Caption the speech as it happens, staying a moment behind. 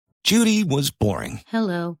Judy was boring.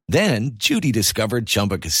 Hello. Then Judy discovered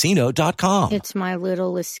ChumbaCasino.com. It's my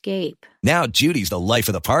little escape. Now Judy's the life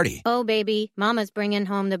of the party. Oh, baby, mama's bringing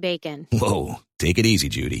home the bacon. Whoa, take it easy,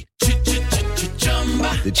 Judy.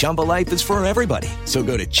 The Chumba life is for everybody. So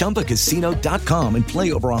go to ChumbaCasino.com and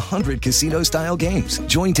play over 100 casino-style games.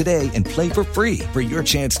 Join today and play for free for your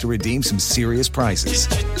chance to redeem some serious prizes.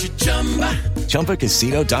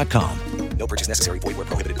 ChumbaCasino.com. No purchase necessary. Void where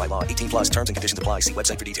prohibited by law. 18 plus terms and conditions apply. See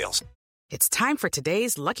website for details. It's time for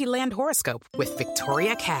today's Lucky Land horoscope with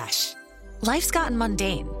Victoria Cash. Life's gotten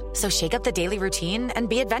mundane, so shake up the daily routine and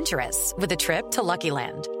be adventurous with a trip to Lucky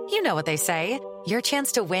Land. You know what they say. Your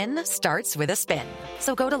chance to win starts with a spin.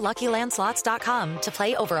 So go to LuckyLandSlots.com to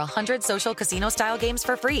play over 100 social casino-style games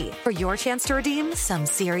for free for your chance to redeem some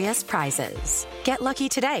serious prizes. Get lucky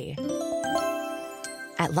today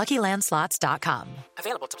at LuckyLandSlots.com.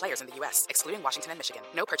 Available to players in the U.S., excluding Washington and Michigan.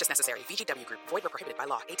 No purchase necessary. VGW Group. Void where prohibited by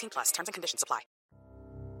law. 18 plus. Terms and conditions apply.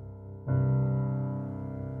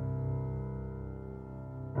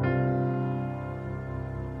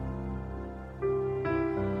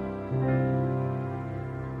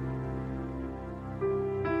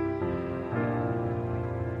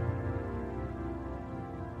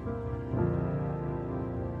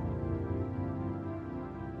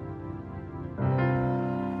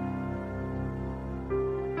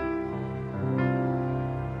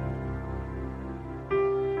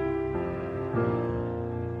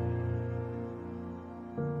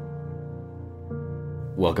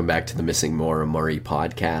 Welcome back to the Missing Maura Murray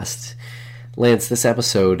podcast. Lance, this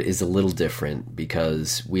episode is a little different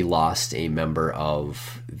because we lost a member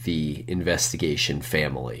of the investigation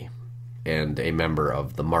family and a member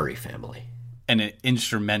of the Murray family. And an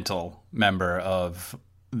instrumental member of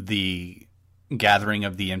the gathering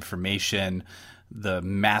of the information, the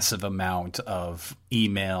massive amount of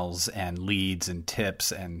emails and leads and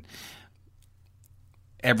tips and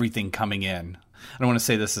everything coming in. I don't want to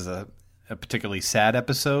say this is a particularly sad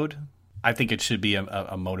episode. I think it should be a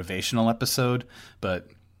motivational episode, but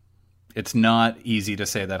it's not easy to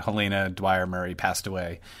say that Helena Dwyer Murray passed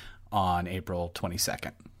away on April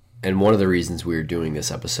 22nd. And one of the reasons we're doing this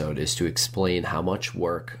episode is to explain how much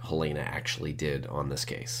work Helena actually did on this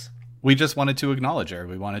case. We just wanted to acknowledge her.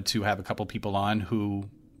 We wanted to have a couple people on who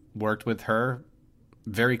worked with her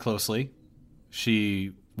very closely.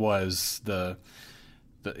 She was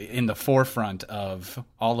in the forefront of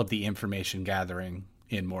all of the information gathering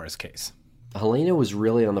in Maura's case. Helena was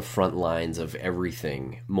really on the front lines of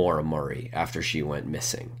everything Maura Murray after she went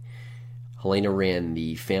missing. Helena ran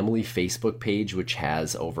the family Facebook page, which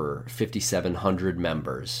has over 5,700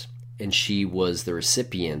 members, and she was the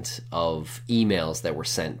recipient of emails that were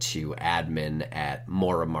sent to admin at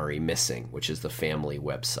Maura Murray Missing, which is the family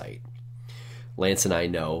website. Lance and I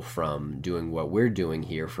know from doing what we're doing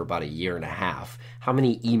here for about a year and a half how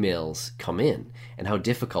many emails come in and how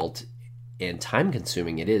difficult and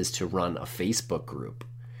time-consuming it is to run a Facebook group.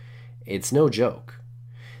 It's no joke.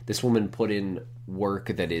 This woman put in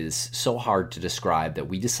work that is so hard to describe that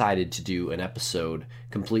we decided to do an episode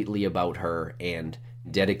completely about her and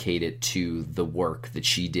dedicate it to the work that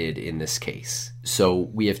she did in this case. So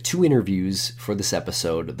we have 2 interviews for this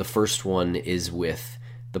episode. The first one is with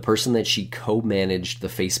the person that she co-managed the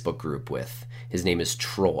Facebook group with. His name is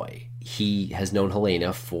Troy. He has known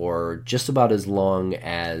Helena for just about as long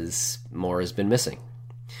as Maura's been missing.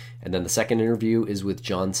 And then the second interview is with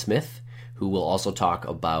John Smith, who will also talk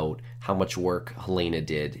about how much work Helena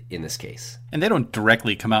did in this case. And they don't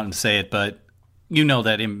directly come out and say it, but you know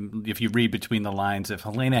that if you read between the lines, if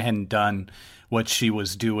Helena hadn't done what she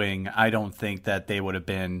was doing, I don't think that they would have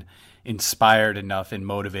been inspired enough and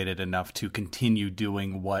motivated enough to continue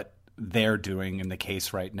doing what they're doing in the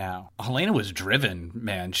case right now. Helena was driven,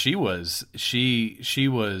 man. She was nonstop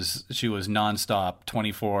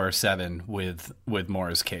 24/7 with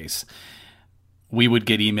Maura's case. We would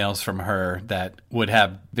get emails from her that would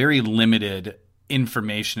have very limited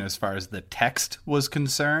information as far as the text was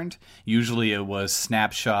concerned. Usually it was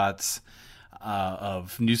snapshots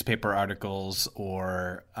of newspaper articles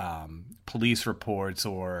or police reports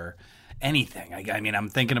or anything. I mean, I'm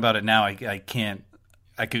thinking about it now.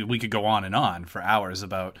 We could go on for hours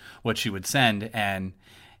about what she would send, and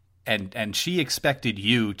she expected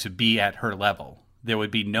you to be at her level. There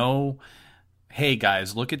would be no, hey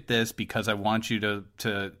guys, look at this because I want you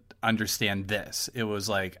to understand this. It was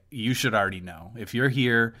like, you should already know. If you're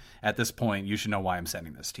here at this point, you should know why I'm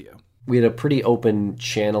sending this to you. We had a pretty open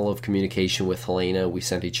channel of communication with Helena. We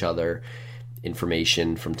sent each other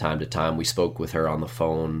information from time to time. We spoke with her on the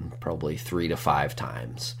phone probably 3 to 5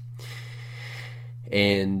 times.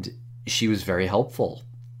 And she was very helpful.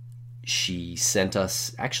 she sent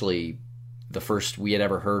us, actually, the first we had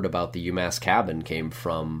ever heard about the UMass cabin came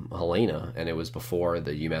from Helena, and it was before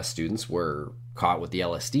the UMass students were caught with the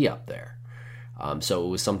LSD up there. So it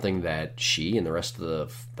was something that she and the rest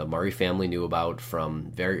of the Murray family knew about from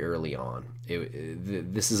very early on.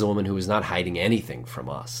 This is a woman who is not hiding anything from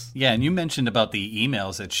us. Yeah, and you mentioned about the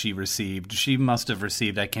emails that she received. She must have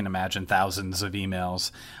received, I can imagine, thousands of emails.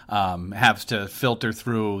 Have to filter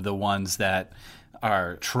through the ones that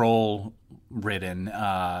are troll-ridden.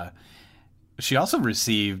 She also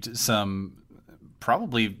received some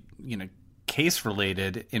probably,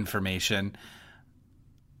 case-related information.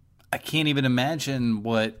 I can't even imagine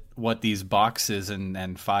what these boxes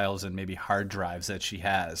and files and maybe hard drives that she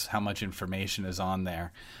has, how much information is on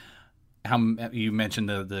there. How you mentioned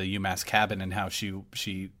the UMass cabin and how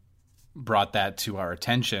she brought that to our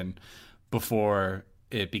attention before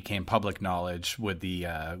it became public knowledge with the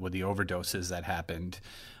overdoses that happened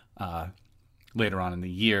later on in the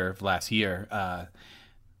year, last year.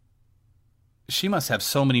 She must have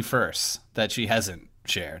so many firsts that she hasn't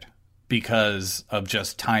shared, because of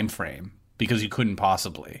just time frame, because you couldn't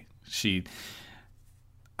possibly.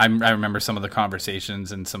 I remember some of the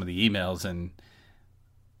conversations and some of the emails, and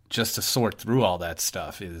just to sort through all that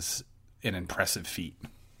stuff is an impressive feat.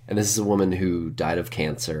 And this is a woman who died of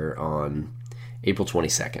cancer on April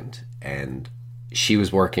 22nd, and she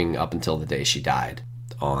was working up until the day she died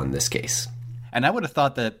on this case. And I would have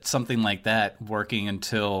thought that something like that, working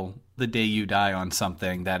until the day you die on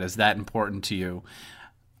something that is that important to you,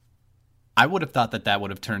 I would have thought that would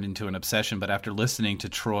have turned into an obsession, but after listening to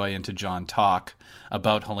Troy and to John talk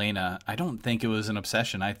about Helena, I don't think it was an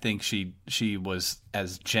obsession. I think she was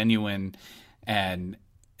as genuine and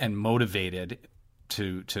motivated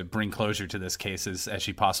to bring closure to this case as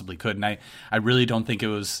she possibly could. And I really don't think it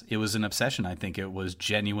was an obsession. I think it was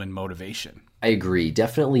genuine motivation. I agree.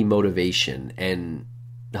 Definitely motivation. And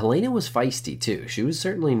Helena was feisty, too. She was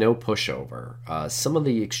certainly no pushover. Some of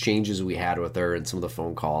the exchanges we had with her and some of the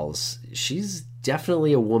phone calls, she's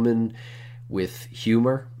definitely a woman with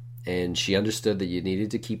humor, and she understood that you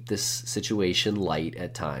needed to keep this situation light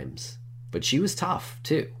at times. But she was tough,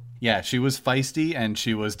 too. Yeah, she was feisty, and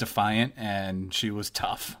she was defiant, and she was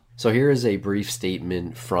tough. So here is a brief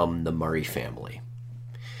statement from the Murray family.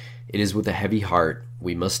 It is with a heavy heart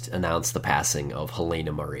we must announce the passing of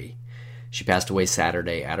Helena Murray. She passed away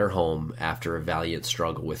Saturday at her home after a valiant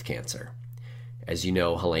struggle with cancer. As you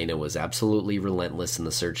know, Helena was absolutely relentless in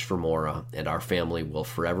the search for Maura, and our family will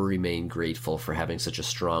forever remain grateful for having such a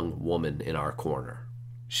strong woman in our corner.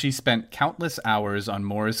 She spent countless hours on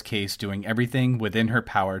Maura's case doing everything within her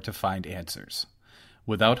power to find answers.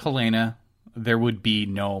 Without Helena, there would be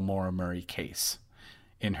no Maura Murray case.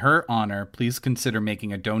 In her honor, please consider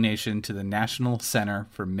making a donation to the National Center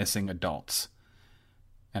for Missing Adults.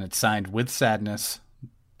 And it's signed with sadness,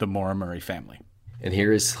 the Maura Murray family. And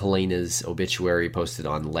here is Helena's obituary posted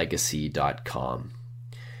on legacy.com.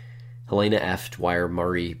 Helena F. Dwyer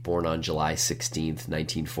Murray, born on July 16,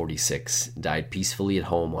 1946, died peacefully at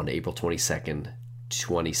home on April 22,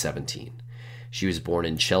 2017. She was born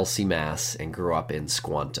in Chelsea, Mass., and grew up in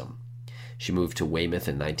Squantum. She moved to Weymouth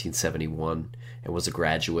in 1971 and was a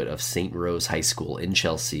graduate of St. Rose High School in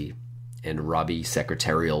Chelsea and Robbie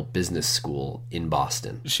Secretarial Business School in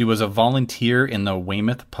Boston. She was a volunteer in the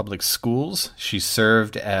Weymouth Public Schools. She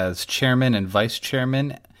served as chairman and vice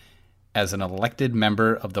chairman as an elected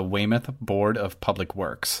member of the Weymouth Board of Public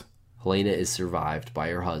Works. Helena is survived by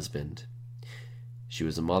her husband. She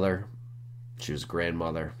was a mother. She was a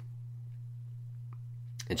grandmother.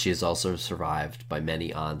 And she is also survived by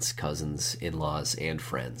many aunts, cousins, in-laws, and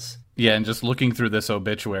friends. Yeah, and just looking through this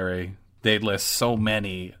obituary, they list so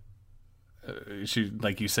many. She,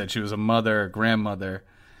 like you said, she was a mother, a grandmother,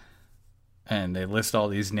 and they list all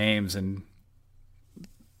these names, and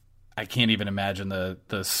I can't even imagine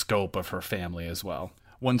the scope of her family as well.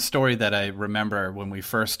 One story that I remember when we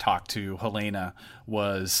first talked to Helena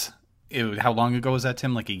was, how long ago was that,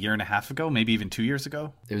 Tim? Like a year and a half ago? Maybe even 2 years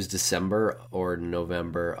ago? It was December or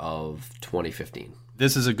November of 2015.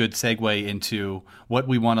 This is a good segue into what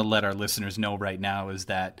we want to let our listeners know right now is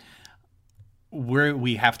that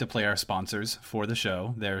we have to play our sponsors for the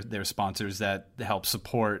show. They're sponsors that help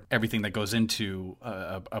support everything that goes into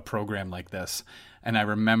a program like this. And I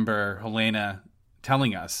remember Helena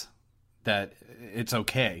telling us that it's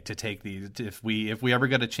okay to take these, if we ever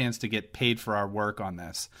get a chance to get paid for our work on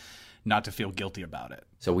this, not to feel guilty about it.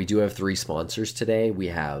 So we do have 3 sponsors today. We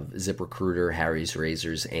have ZipRecruiter, Harry's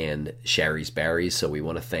Razors, and Sherry's Berries. So we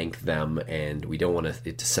want to thank them, and we don't want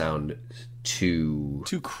it to sound too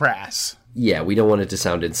crass. Yeah, we don't want it to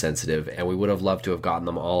sound insensitive, and we would have loved to have gotten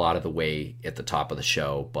them all out of the way at the top of the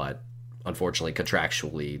show, but unfortunately,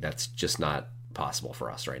 contractually, that's just not possible for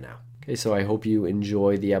us right now. Okay, so I hope you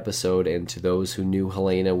enjoy the episode, and to those who knew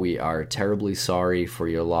Helena, we are terribly sorry for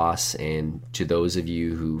your loss, and to those of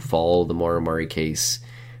you who follow the Maura Murray case,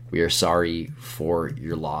 we are sorry for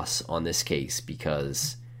your loss on this case,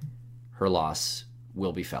 because her loss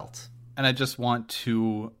will be felt. And I just want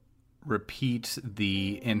to repeat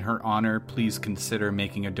in her honor, please consider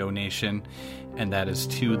making a donation, and that is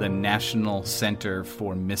to the National Center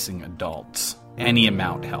for Missing Adults. Any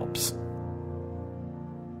amount helps.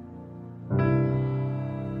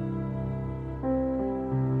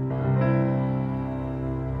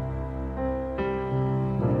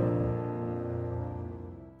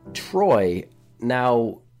 Troy,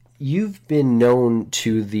 now you've been known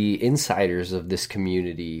to the insiders of this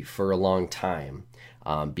community for a long time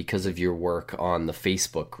because of your work on the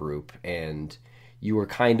Facebook group, and you were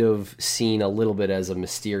kind of seen a little bit as a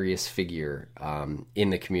mysterious figure in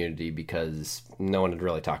the community because no one had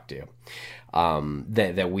really talked to you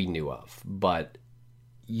that we knew of. But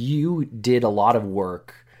you did a lot of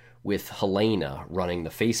work with Helena running the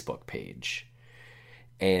Facebook page.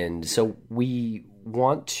 And so we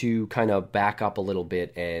want to kind of back up a little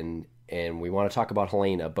bit, and we want to talk about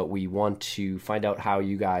Helena, but we want to find out how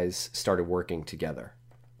you guys started working together.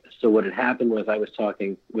 So what had happened was I was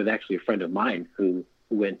talking with actually a friend of mine who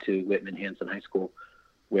went to Whitman Hanson High School,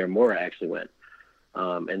 where Maura actually went.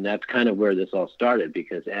 And that's kind of where this all started,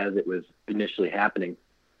 because as it was initially happening,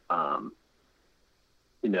 I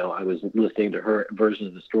was listening to her version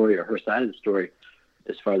of the story, or her side of the story,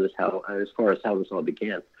 as far as how this all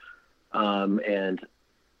began. And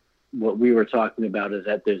what we were talking about is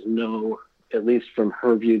that there's no, at least from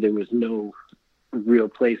her view, there was no real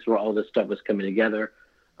place where all this stuff was coming together.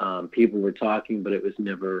 People were talking, but it was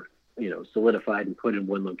never, solidified and put in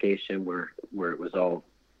one location where it was all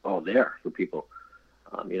there for people.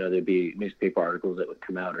 There'd be newspaper articles that would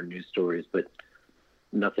come out, or news stories, but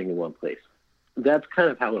nothing in one place. That's kind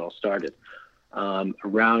of how it all started.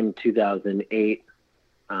 Around 2008,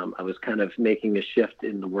 I was kind of making a shift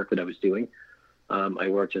in the work that I was doing. I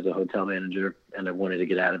worked as a hotel manager, and I wanted to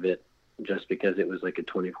get out of it just because it was like a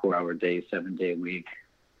 24-hour day, 7-day week,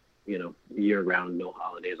 year-round, no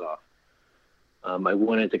holidays off. I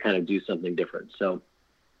wanted to kind of do something different. So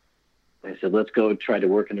I said, let's go try to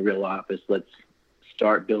work in a real office. Let's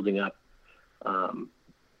start building up, a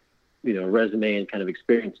resume and kind of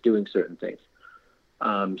experience doing certain things.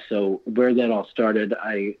 So where that all started,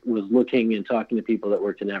 I was looking and talking to people that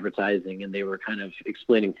worked in advertising, and they were kind of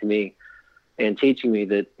explaining to me and teaching me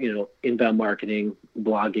that, inbound marketing,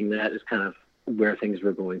 blogging, that is kind of where things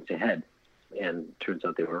were going to head. And turns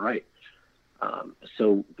out they were right.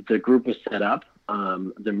 So the group was set up.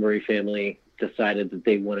 The Murray family decided that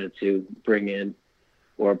they wanted to bring in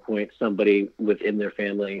or appoint somebody within their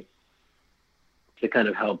family to kind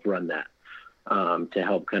of help run that, to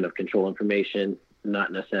help kind of control information, not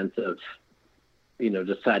in a sense of,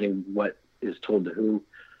 deciding what is told to who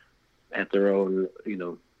at their own,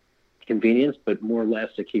 convenience, but more or less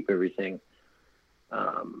to keep everything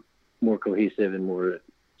more cohesive and more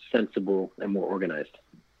sensible and more organized.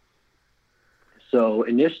 So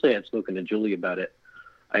initially I'd spoken to Julie about it.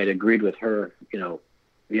 I had agreed with her,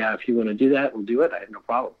 yeah, if you want to do that, we'll do it. I have no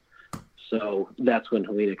problem. So that's when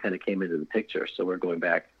Helena kind of came into the picture. So we're going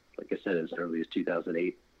back, like I said, as early as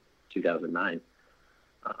 2008, 2009.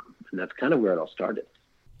 And that's kind of where it all started.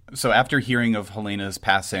 So after hearing of Helena's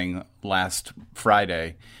passing last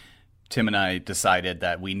Friday, Tim and I decided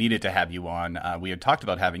that we needed to have you on. We had talked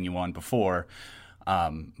about having you on before,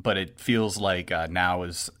 but it feels like now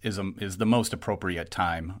is the most appropriate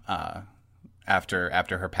time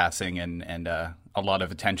after her passing, and a lot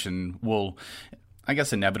of attention will, I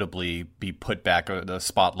guess, inevitably be put back, or the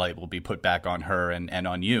spotlight will be put back on her and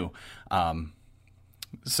on you.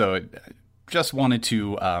 So just wanted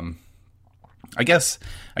to, I guess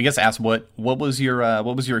ask what was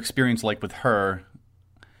your experience like with her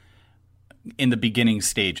in the beginning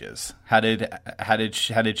stages? How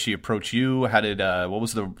did she approach you? What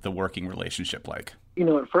was the working relationship like?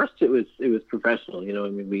 At first it was professional.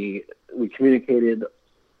 We communicated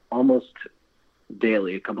almost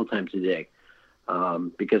daily, a couple times a day,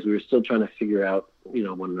 because we were still trying to figure out,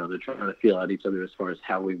 one another, trying to feel out each other as far as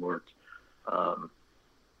how we worked.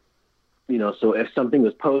 So if something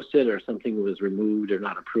was posted or something was removed or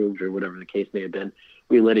not approved or whatever the case may have been,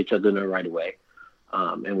 we let each other know right away.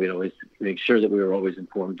 And we'd always make sure that we were always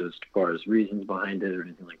informed as far as reasons behind it or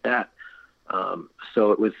anything like that.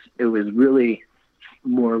 So it was really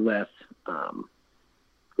more or less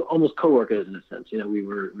almost coworkers in a sense. We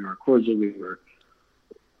were cordial.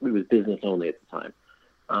 It was business only at the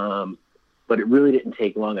time. But it really didn't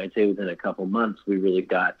take long. I'd say within a couple months, we really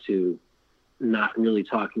got to not really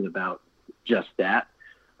talking about just that.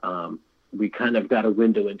 We kind of got a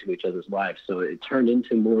window into each other's lives. So it turned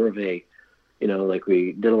into more of a, like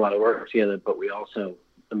we did a lot of work together, but we also,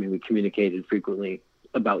 we communicated frequently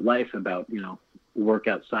about life, about, work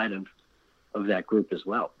outside of that group as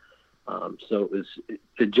well. So it was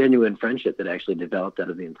the genuine friendship that actually developed out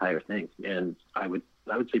of the entire thing. And I would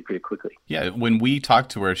say pretty quickly. Yeah, when we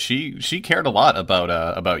talked to her, she cared a lot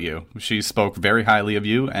about you. She spoke very highly of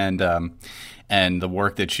you and the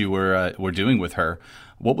work that you were doing with her.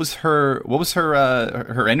 What was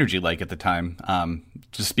her energy like at the time?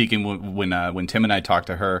 Just speaking when Tim and I talked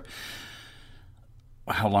to her,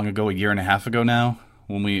 how long ago? A year and a half ago now.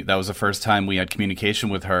 That was the first time we had communication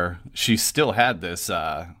with her. She still had this.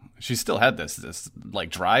 This like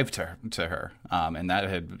drive to her, and that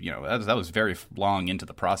had that was very long into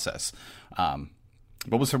the process.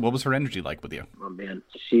 What was her energy like with you? Oh man,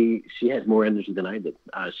 she had more energy than I did.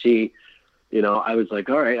 I was like,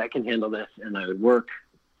 all right, I can handle this, and I would work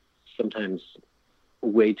sometimes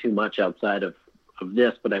way too much outside of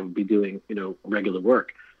this, but I would be doing regular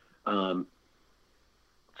work.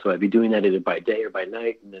 So I'd be doing that either by day or by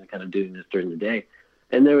night, and then kind of doing this during the day.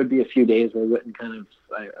 And there would be a few days where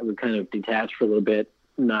I would kind of detach for a little bit,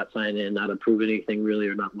 not sign in, not approve anything really,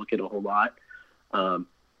 or not look at a whole lot.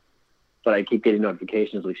 But I keep getting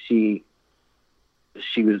notifications. Like she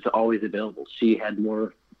was always available. She had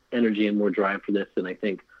more energy and more drive for this than I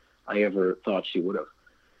think I ever thought she would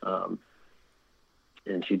have.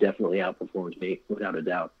 And she definitely outperformed me without a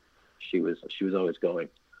doubt. She was always going.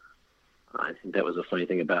 I think that was a funny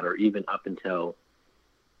thing about her. Even up until,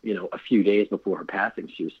 a few days before her passing,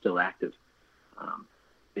 she was still active.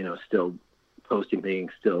 Still posting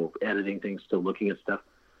things, still editing things, still looking at stuff.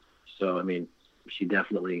 So, she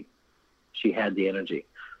had the energy,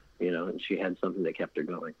 and she had something that kept her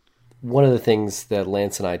going. One of the things that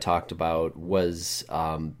Lance and I talked about was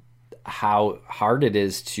how hard it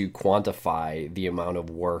is to quantify the amount of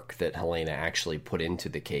work that Helena actually put into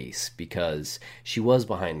the case, because she was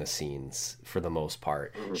behind the scenes for the most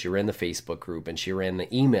part. Mm-hmm. She ran the Facebook group and she ran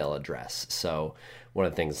the email address. So one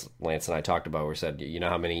of the things Lance and I talked about, we said,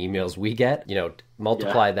 how many emails we get?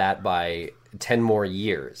 Multiply that by 10 more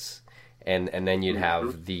years. And then you'd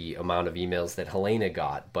have the amount of emails that Helena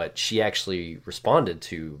got, but she actually responded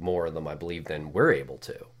to more of them, I believe, than we're able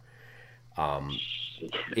to.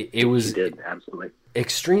 It was absolutely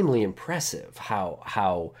extremely impressive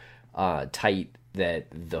how tight that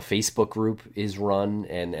the Facebook group is run,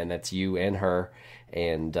 and that's you and her,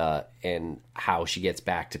 and how she gets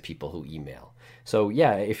back to people who email. So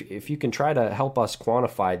yeah, if you can try to help us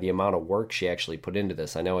quantify the amount of work she actually put into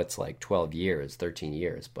this. I know it's like 13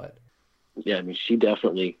 years, but yeah, she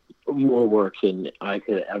definitely more work than I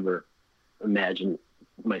could ever imagine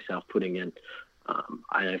myself putting in.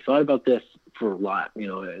 I thought about this for a lot.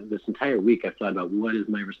 This entire week I've thought about what is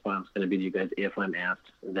my response going to be to you guys if I'm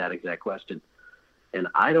asked that exact question. And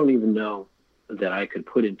I don't even know that I could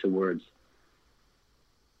put into words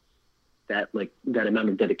that amount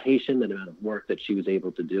of dedication, that amount of work that she was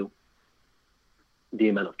able to do, the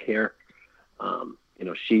amount of care.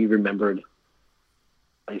 She remembered,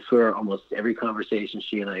 I swear, almost every conversation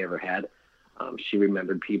she and I ever had. She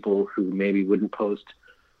remembered people who maybe wouldn't post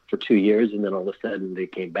for 2 years, and then all of a sudden they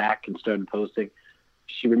came back and started posting.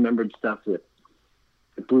 She remembered stuff that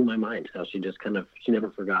it blew my mind, how she never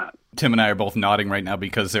forgot. Tim and I are both nodding right now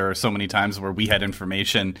because there are so many times where we had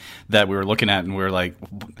information that we were looking at and we were like,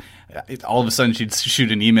 all of a sudden she'd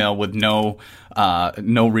shoot an email with no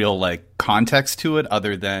real context to it,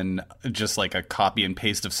 other than just like a copy and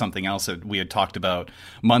paste of something else that we had talked about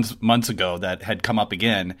months ago that had come up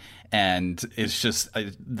again. And it's just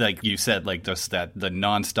like you said, just that the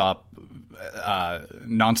nonstop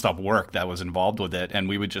work that was involved with it, and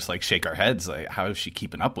we would just shake our heads how is she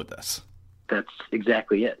keeping up with this? That's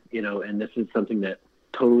exactly it. And this is something that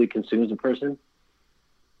totally consumes a person,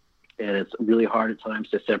 and it's really hard at times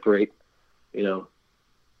to separate your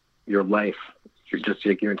life,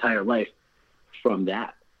 your entire life, from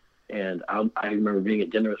that. And I remember being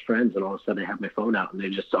at dinner with friends, and all of a sudden I have my phone out, and they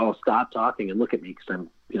just all stop talking and look at me because I'm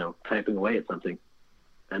typing away at something.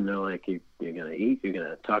 And they're like, you're going to eat? You're going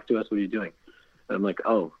to talk to us? What are you doing? And I'm like,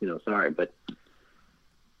 oh, sorry. But,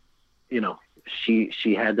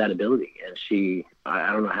 she had that ability, and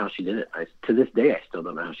I don't know how she did it. To this day, I still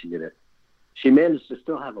don't know how she did it. She managed to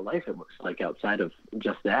still have a life, it looks like, outside of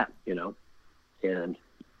just that, and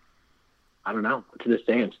I don't know. To this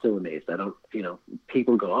day, I'm still amazed. I don't,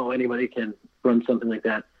 people go, oh, anybody can run something like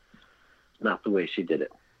that. Not the way she did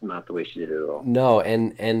it. not the way she did it at all. No,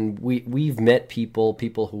 and we've met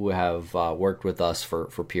people who have worked with us for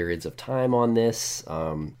periods of time on this.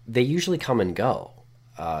 They usually come and go.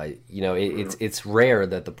 It's rare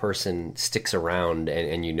that the person sticks around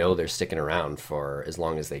and they're sticking around for as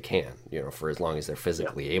long as they can, for as long as they're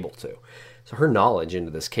physically able to. So her knowledge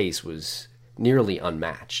into this case was nearly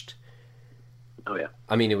unmatched. Oh yeah.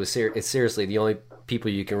 I mean, it's seriously the only people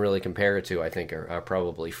you can really compare it to, I think, are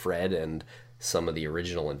probably Fred and some of the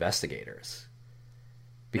original investigators,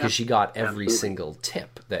 because she got every single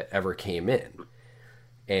tip that ever came in,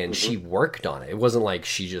 and she worked on it. It wasn't like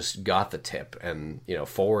she just got the tip and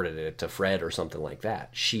forwarded it to Fred or something like that.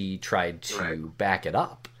 She tried to back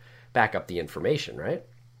up the information, right?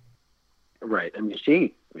 Right. I mean,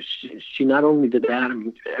 she not only did that. I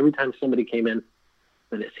mean, every time somebody came in,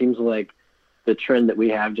 and it seems like the trend that we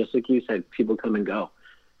have, just like you said, people come and go.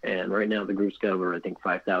 And right now the group's got over, I think,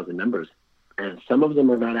 5,000 members. And some of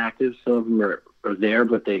them are not active. Some of them are there,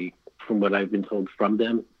 but they, from what I've been told from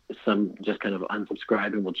them, some just kind of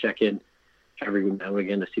unsubscribe and will check in every now and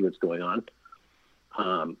again to see what's going on.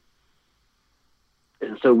 And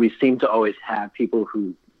so we seem to always have people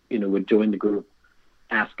who, would join the group,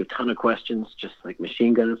 ask a ton of questions, just like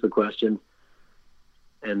machine gunners with questions.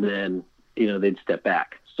 And then, they'd step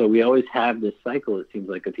back. So we always have this cycle, it seems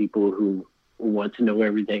like, of people who want to know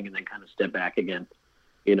everything and then kind of step back again,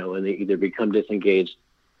 and they either become disengaged,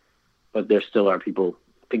 but there still are people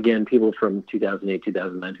from 2008,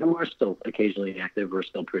 2009 who are still occasionally active or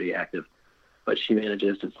still pretty active. But she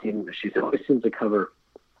manages to she always seems to cover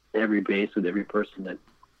every base with every person that,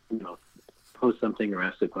 posts something or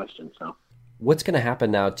asks a question. So what's going to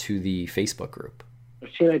happen now to the Facebook group?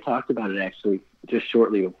 She and I talked about it actually just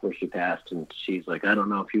shortly before she passed, and she's like, I don't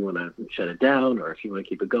know if you want to shut it down or if you want to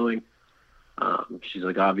keep it going. She's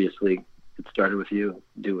like, obviously it started with you,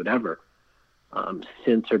 do whatever.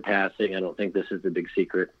 Since her passing, I don't think this is a big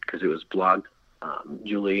secret because it was blogged.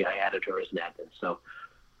 Julie, I added her as an admin, so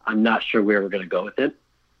I'm not sure where we're going to go with it.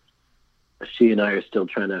 She and I are still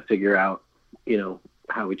trying to figure out,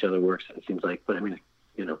 how each other works, it seems like. But I mean,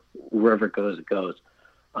 wherever it goes, it goes.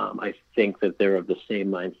 I think that they're of the same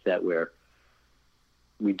mindset where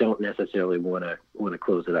we don't necessarily want to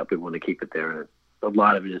close it up. We want to keep it there. And a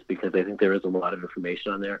lot of it is because I think there is a lot of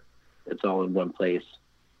information on there. It's all in one place.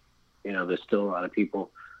 There's still a lot of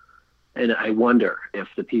people. And I wonder if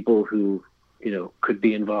the people who, could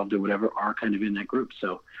be involved or whatever are kind of in that group.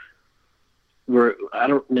 So I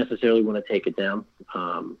don't necessarily want to take it down.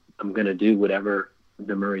 I'm going to do whatever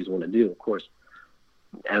the Murrays want to do, of course,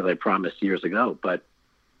 as I promised years ago. But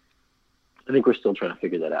I think we're still trying to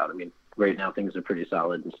figure that out. I mean, right now things are pretty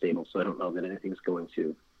solid and stable, so I don't know that anything's going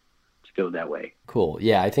to go that way. Cool.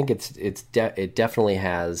 Yeah, I think it definitely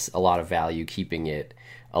has a lot of value keeping it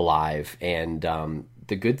alive. And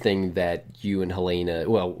the good thing that you and Helena,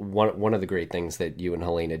 well, one of the great things that you and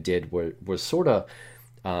Helena did was sort of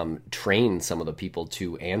train some of the people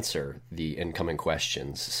to answer the incoming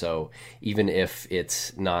questions. So even if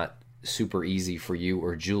it's not super easy for you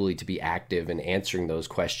or Julie to be active in answering those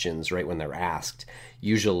questions right when they're asked,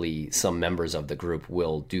 usually some members of the group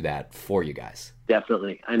will do that for you guys.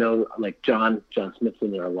 Definitely. I know, like John Smith's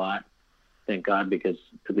in there a lot, thank God, because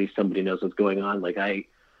at least somebody knows what's going on. Like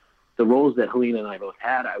the roles that Helena and I both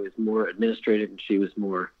had, I was more administrative and she was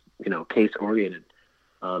more, case oriented.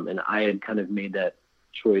 And I had kind of made that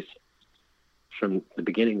choice from the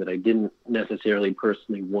beginning that I didn't necessarily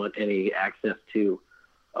personally want any access to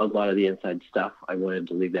a lot of the inside stuff. I wanted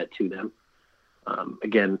to leave that to them.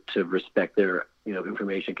 Again, to respect their,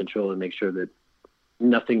 information control and make sure that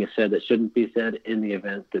nothing is said that shouldn't be said in the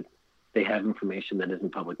event that they have information that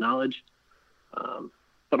isn't public knowledge.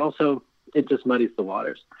 But also it just muddies the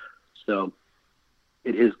waters. So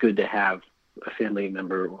it is good to have a family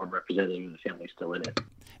member or representative of the family still in it.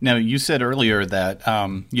 Now, you said earlier that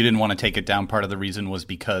you didn't want to take it down. Part of the reason was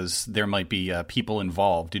because there might be people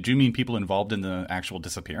involved. Did you mean people involved in the actual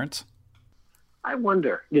disappearance? I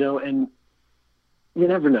wonder, and you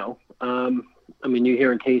never know. I mean, you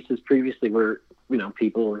hear in cases previously where,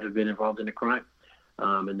 people have been involved in a crime,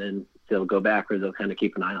 and then they'll go back or they'll kind of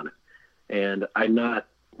keep an eye on it. And I'm not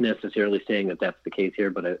necessarily saying that that's the case here,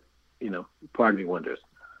 but, part of me wonders.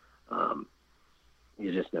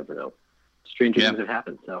 You just never know. Stranger things have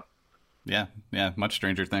happened. So, yeah, much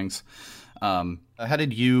stranger things. How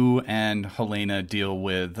did you and Helena deal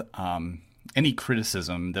with any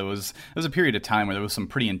criticism? There was a period of time where there was some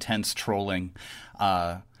pretty intense trolling.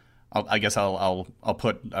 I guess I'll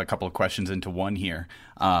put a couple of questions into one here.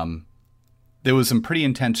 There was some pretty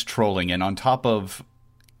intense trolling, and on top of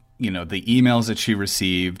the emails that she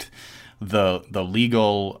received, the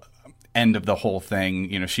legal end of the whole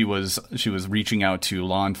thing. You know, she was reaching out to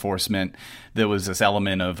law enforcement. There was this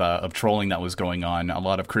element of trolling that was going on. A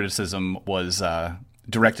lot of criticism was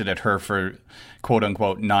directed at her for quote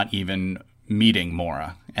unquote not even meeting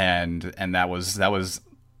Maura, and that was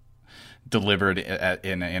delivered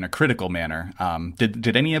in a critical manner.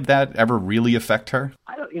 Did any of that ever really affect her?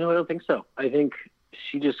 I don't think so. I think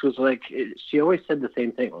she just was like, she always said the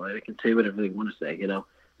same thing. Well, I can say whatever they want to say, you know.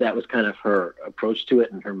 That was kind of her approach to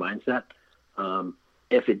it and her mindset.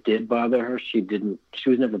 If it did bother her, she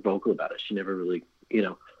was never vocal about it. She never really, you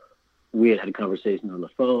know, we had conversations on the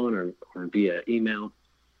phone or via email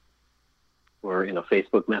or, you know,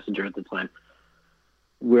 Facebook Messenger at the time,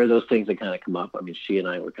 where those things had kind of come up. I mean, she and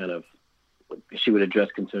I were she would address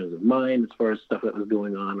concerns of mine as far as stuff that was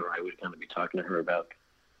going on, or I would kind of be talking to her about,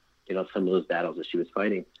 you know, some of those battles that she was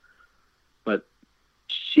fighting. But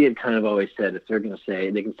she had kind of always said, if they're going to say,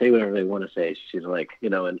 they can say whatever they want to say. She's like, you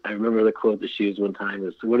know, and I remember the quote that she used one time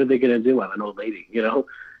is, what are they going to do? I'm an old lady, you know,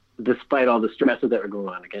 despite all the stresses that were going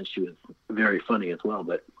on. Again, she was very funny as well,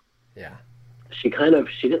 but yeah, she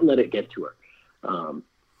didn't let it get to her.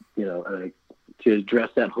 You know, to address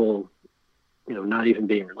that whole, you know, not even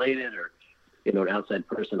being related or, you know, an outside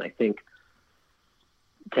person. I think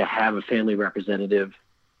to have a family representative,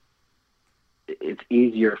 it's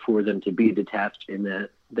easier for them to be detached in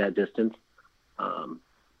that distance.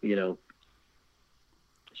 You know,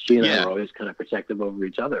 she and I were always kind of protective over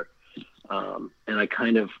each other. And I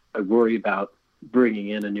worry about bringing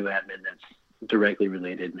in a new admin that's directly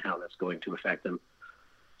related and how that's going to affect them.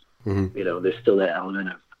 Mm-hmm. You know, there's still that element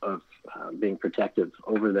of being protective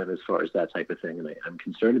over them as far as that type of thing. And I'm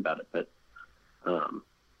concerned about it, but,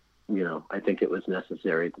 you know, I think it was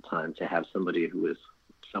necessary at the time to have somebody who was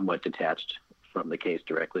somewhat detached from the case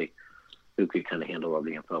directly, who could kind of handle all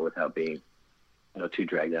the info without being, you know, too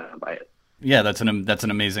dragged out by it. Yeah, that's an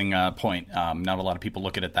amazing point. Not a lot of people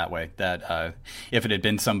look at it that way. That if it had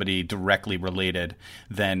been somebody directly related,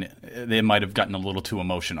 then they might have gotten a little too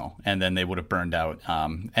emotional, and then they would have burned out.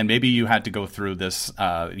 And maybe you had to go through this,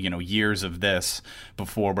 you know, years of this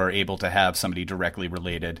before we're able to have somebody directly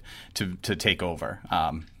related to take over.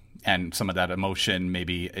 And some of that emotion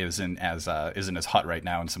maybe isn't as hot right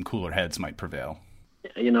now, and some cooler heads might prevail.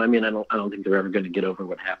 You know, I mean, I don't think they're ever going to get over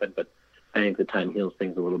what happened, but I think the time heals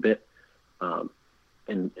things a little bit.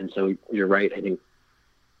 And so you're right. I think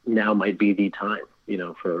now might be the time, you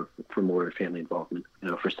know, for more family involvement, you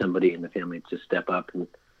know, for somebody in the family to step up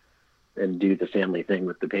and do the family thing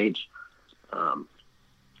with the page.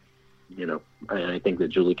 You know, I think that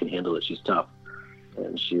Julie can handle it. She's tough,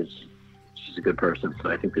 and she's a good person. So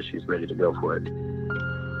I think that she's ready to go for it.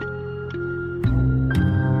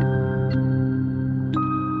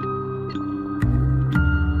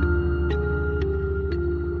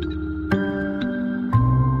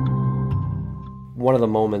 One of the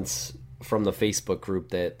moments from the Facebook group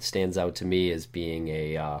that stands out to me as being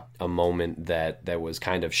a moment that was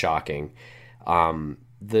kind of shocking.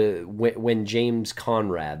 When James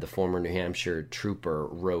Conrad, the former New Hampshire trooper,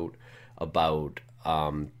 wrote about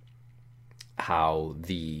how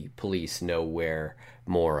the police know where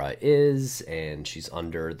Maura is and she's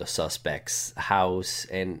under the suspect's house,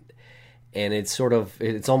 and it's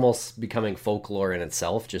almost becoming folklore in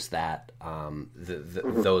itself, just that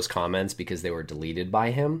those comments, because they were deleted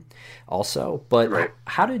by him also. But right.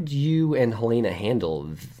 How did you and Helena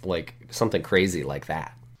handle like something crazy like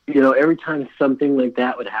that? You know, every time something like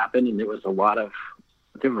that would happen, and there were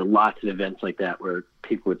lots of events like that where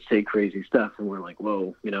people would say crazy stuff, and we're like,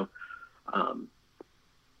 whoa, you know,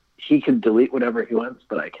 he can delete whatever he wants,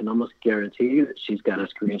 but I can almost guarantee you that she's got a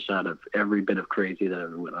screenshot of every bit of crazy that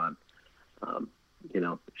ever went on. You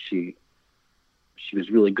know, she was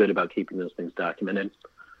really good about keeping those things documented.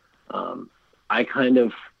 I kind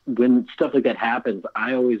of, when stuff like that happens,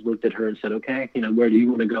 I always looked at her and said, okay, you know, where do you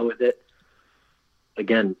want to go with it?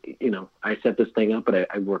 Again, you know, I set this thing up, but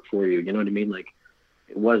I work for you. You know what I mean? Like,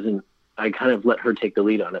 it wasn't, I kind of let her take the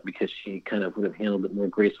lead on it because she kind of would have handled it more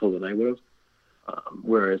graceful than I would have.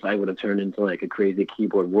 Whereas I would have turned into like a crazy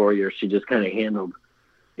keyboard warrior. She just kind of handled,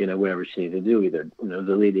 you know, whatever she needed to do, either, you know,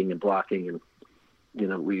 deleting and blocking. And, you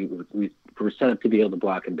know, we were set up to be able to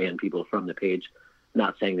block and ban people from the page,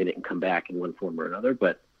 not saying they didn't come back in one form or another,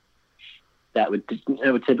 but that would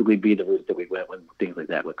typically be the route that we went when things like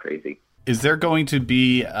that went crazy. Is there going to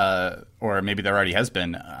be, or maybe there already has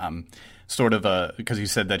been, sort of a, because you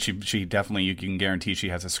said that she definitely, you can guarantee she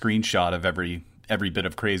has a screenshot of every bit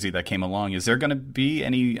of crazy that came along. Is there going to be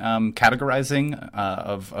any categorizing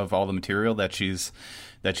of all the material that she's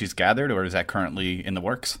gathered, or is that currently in the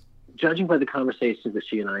works? Judging by the conversations that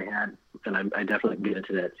she and I had, and I definitely get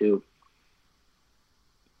into that too,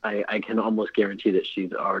 I can almost guarantee that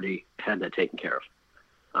she's already had that taken care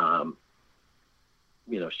of.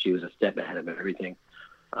 She was a step ahead of everything.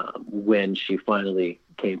 When she finally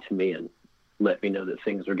came to me and let me know that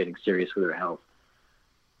things were getting serious with her health,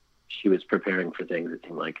 she was preparing for things. It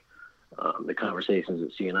seemed like the conversations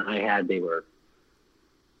that she and I had, they were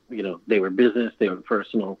business, they were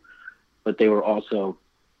personal, but they were also,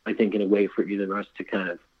 I think, in a way for either of us to kind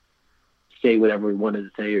of say whatever we wanted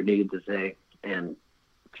to say or needed to say, and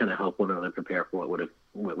kind of help one another prepare for what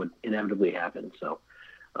would inevitably happen. So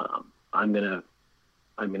I don't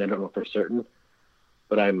know for certain,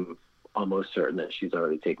 but I'm almost certain that she's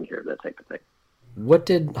already taken care of that type of thing. What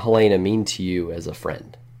did Helena mean to you as a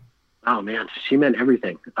friend? Oh man, she meant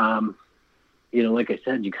everything. Like I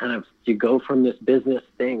said, you go from this business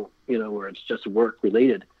thing, where it's just work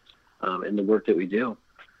related, in the work that we do.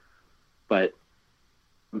 But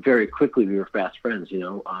very quickly we were fast friends,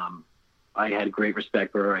 I had great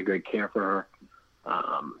respect for her. I had great care for her.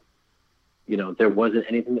 There wasn't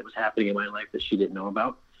anything that was happening in my life that she didn't know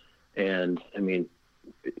about. And I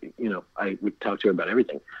would talk to her about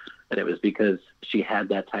everything. And it was because she had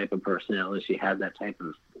that type of personality. She had that type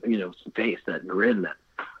of, face, that grin that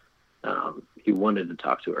you wanted to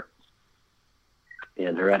talk to her.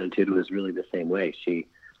 And her attitude was really the same way. She,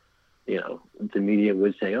 the media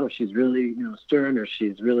would say, oh, she's really, stern, or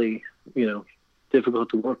she's really, difficult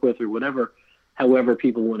to work with, or whatever, however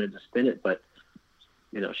people wanted to spin it. But,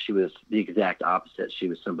 she was the exact opposite. She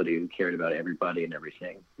was somebody who cared about everybody and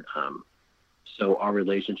everything. So our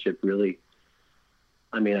relationship really,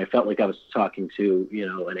 I felt like I was talking to,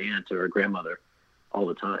 an aunt or a grandmother all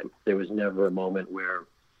the time. There was never a moment where,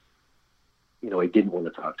 I didn't want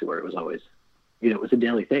to talk to her. It was always, it was a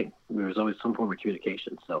daily thing. There was always some form of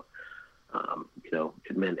communication. So,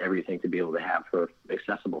 it meant everything to be able to have her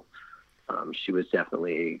accessible. She was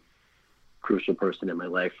definitely a crucial person in my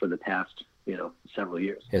life for the past, several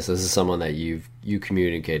years. Yes, this is someone that you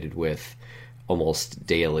communicated with almost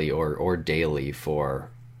daily or daily for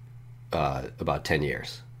about 10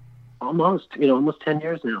 years. Almost 10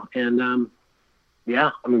 years now. And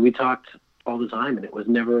we talked all the time, and it was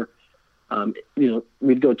never,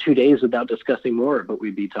 we'd go 2 days without discussing more, but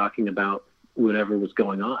we'd be talking about whatever was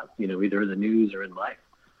going on, either in the news or in life.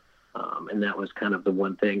 And that was kind of the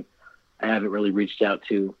one thing. I haven't really reached out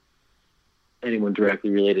to anyone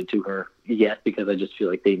directly related to her yet, because I just feel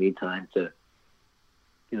like they need time to,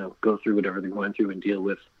 go through whatever they're going through and deal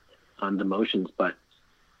with the emotions. But,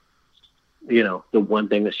 the one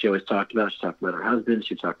thing that she always talked about her husband,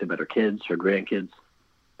 she talked about her kids, her grandkids,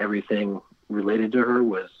 everything related to her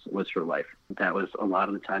was her life. That was a lot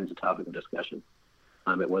of the times the topic of discussion.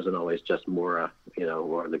 It wasn't always just Maura,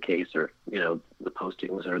 or the case, or, the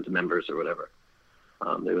postings or the members or whatever.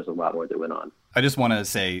 There was a lot more that went on. I just want to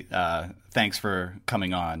say thanks for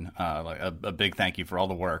coming on. A big thank you for all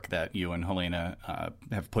the work that you and Helena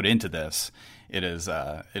have put into this. It is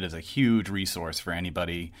a huge resource for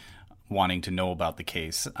anybody wanting to know about the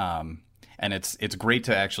case. And it's great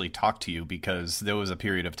to actually talk to you, because there was a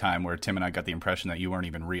period of time where Tim and I got the impression that you weren't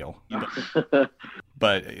even real.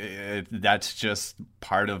 But that's just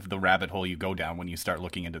part of the rabbit hole you go down when you start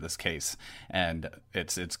looking into this case. And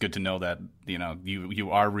it's good to know that, you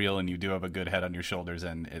are real, and you do have a good head on your shoulders,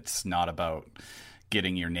 and it's not about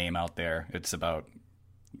getting your name out there. It's about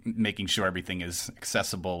making sure everything is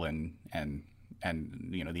accessible and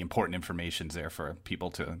the important information's there for people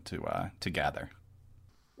to gather.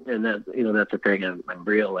 And that, that's the thing. I'm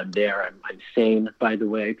real. I'm there. I'm sane. By the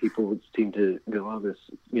way, people seem to go, oh, this,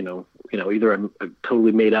 either I'm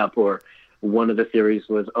totally made up, or one of the theories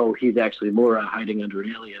was, oh, he's actually Maura hiding under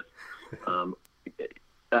an alias.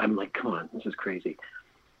 I'm like, come on, this is crazy.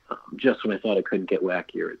 Just when I thought it couldn't get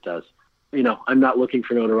wackier, it does. I'm not looking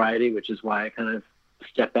for notoriety, which is why I kind of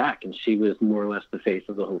stepped back, and she was more or less the face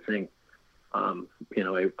of the whole thing.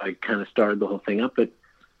 I kind of started the whole thing up, but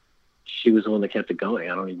she was the one that kept it going.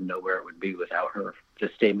 I don't even know where it would be without her. The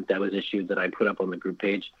statement that was issued that I put up on the group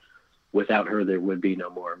page, without her, there would be no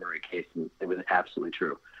Maura Murray case. And it was absolutely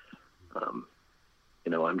true.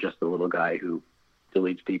 I'm just a little guy who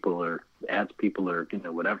deletes people or adds people or,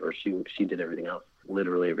 whatever. She did everything else,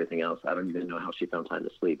 literally everything else. I don't even know how she found time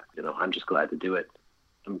to sleep. I'm just glad to do it.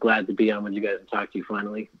 I'm glad to be on with you guys and talk to you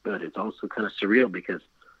finally, but it's also kind of surreal because,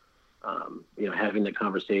 having the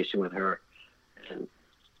conversation with her, and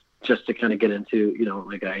just to kind of get into,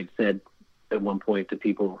 like I had said at one point to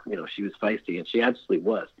people, she was feisty, and she absolutely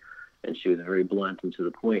was. And she was very blunt and to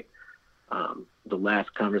the point. The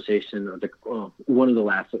last conversation, one of the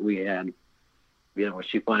last that we had, when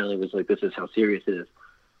she finally was like, this is how serious it is,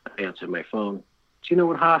 I answered my phone. Do you know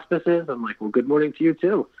what hospice is? I'm like, well, good morning to you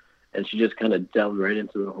too. And she just kind of delved right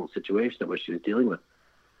into the whole situation of what she was dealing with.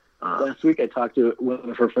 Last week I talked to one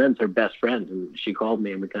of her friends, her best friend, and she called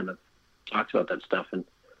me and we kind of talked about that stuff, and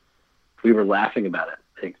we were laughing about it,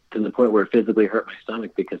 like, to the point where it physically hurt my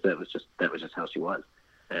stomach, because that was just how she was.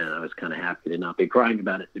 And I was kind of happy to not be crying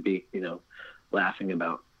about it, to be, laughing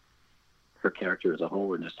about her character as a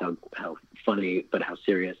whole, and just how funny, but how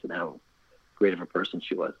serious and how great of a person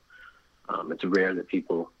she was. It's rare that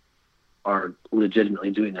people are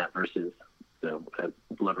legitimately doing that versus a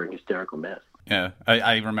blubbering, hysterical mess. Yeah,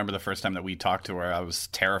 I remember the first time that we talked to her, I was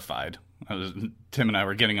terrified. Tim and I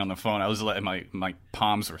were getting on the phone. I was my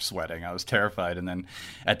palms were sweating. I was terrified. And then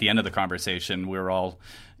at the end of the conversation, we were all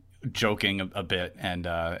joking a bit,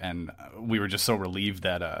 and we were just so relieved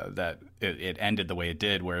that it ended the way it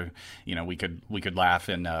did, where we could laugh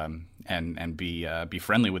and be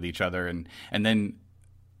friendly with each other, and then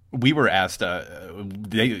we were asked,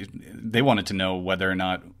 they wanted to know whether or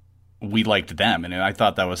not we liked them, and I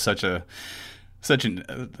thought that was such a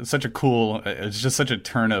cool, it's just such a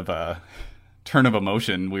turn of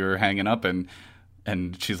emotion. We were hanging up, and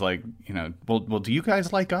she's like, well, do you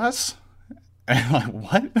guys like us? And I'm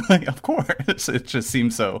like, what? Like, of course. It just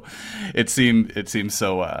seemed so. It seemed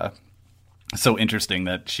so interesting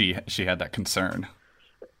that she had that concern.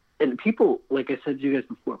 And people, like I said to you guys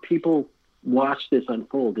before, people watch this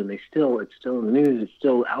unfold, and it's still in the news. It's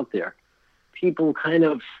still out there. People kind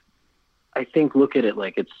of, I think, look at it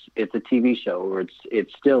like it's a TV show, or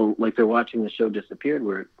it's still like they're watching the show disappeared,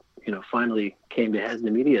 where it finally came to head in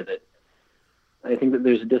the media. That I think that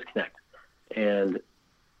there's a disconnect, and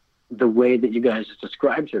the way that you guys just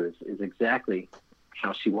described her is exactly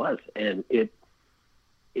how she was, and it's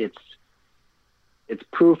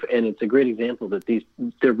proof, and it's a great example that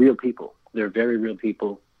they're real people. They're very real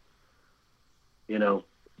people.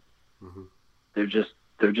 Mm-hmm. They're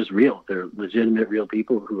just real. They're legitimate, real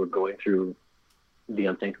people who are going through the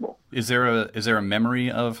unthinkable. Is there a memory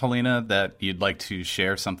of Helena that you'd like to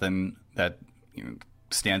share, something that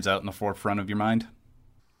stands out in the forefront of your mind?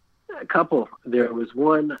 A couple. There was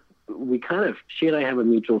one. She and I have a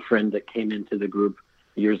mutual friend that came into the group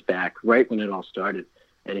years back, right when it all started,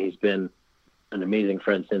 and he's been an amazing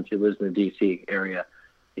friend since. He lives in the D.C. area.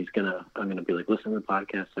 I'm gonna be like, listen to the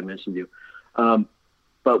podcast. I mentioned you,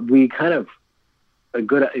 but we kind of.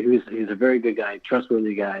 He's a very good guy,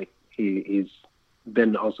 trustworthy guy. He's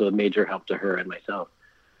been also a major help to her and myself.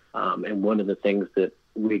 And one of the things that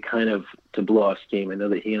we kind of, to blow off steam, I know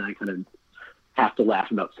that he and I kind of have to laugh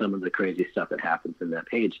about some of the crazy stuff that happens in that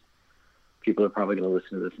page. People are probably going to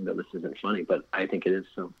listen to this and go, this isn't funny, but I think it is,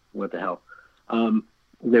 so what the hell.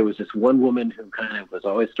 There was this one woman who kind of was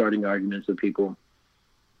always starting arguments with people,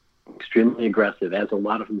 extremely aggressive, as a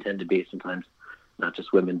lot of them tend to be sometimes, not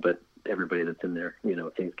just women, but everybody that's in there,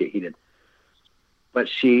 things get heated. But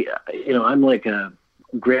she, I'm like a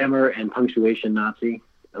grammar and punctuation Nazi.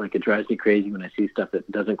 Like, it drives me crazy when I see stuff that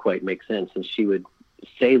doesn't quite make sense. And she would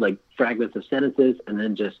say like fragments of sentences and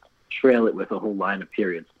then just trail it with a whole line of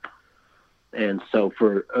periods. And so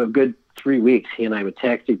for a good 3 weeks, he and I would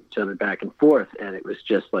text each other back and forth, and it was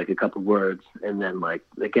just like a couple words, and then like,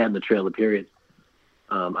 again, the trail of periods.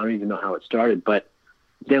 I don't even know how it started, but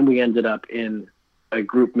then we ended up in a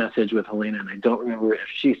group message with Helena, and I don't remember if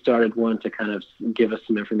she started one to kind of give us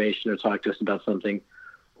some information or talk to us about something,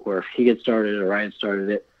 or if he had started it or I had started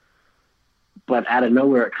it. But out of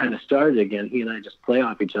nowhere, it kind of started again. He and I just play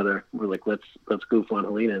off each other. We're like, let's goof on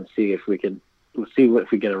Helena and see if we get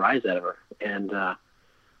a rise out of her. And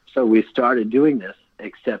so we started doing this,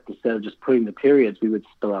 except instead of just putting the periods, we would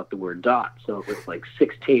spell out the word dot. So it was like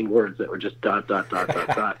 16 words that were just dot, dot, dot, dot,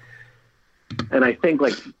 dot. And I think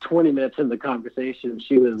like 20 minutes in the conversation,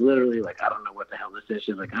 she was literally like, I don't know what the hell this is.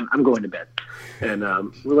 She's like, I'm going to bed. And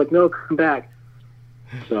we're like, no, come back.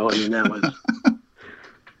 So, that was,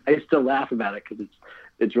 I still laugh about it because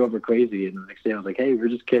it drove her crazy. And the next day I was like, hey, we're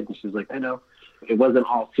just kidding. She was like, I know. It wasn't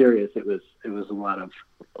all serious. It was a lot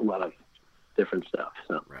of different stuff.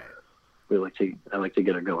 So right. I like to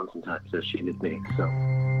get her going sometimes, as she did me. So.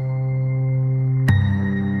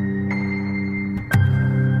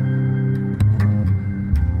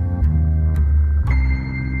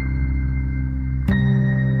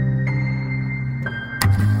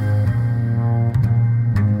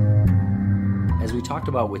 Talked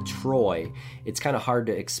about with Troy, it's kind of hard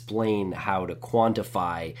to explain how to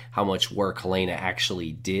quantify how much work Helena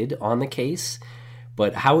actually did on the case.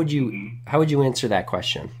 But how would you answer that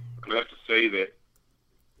question? I have to say that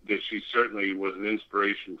she certainly was an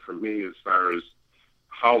inspiration for me as far as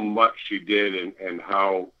how much she did and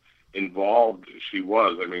how involved she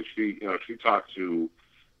was. I mean, she talked to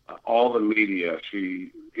all the media.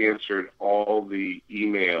 She answered all the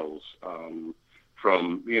emails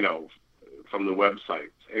from the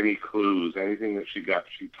websites, any clues, anything that she got.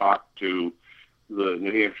 She talked to the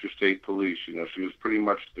New Hampshire State Police. She was pretty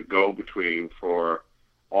much the go-between for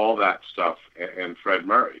all that stuff and Fred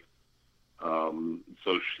Murray.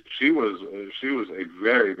 So she was a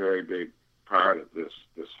very, very big part of this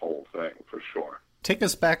whole thing, for sure. Take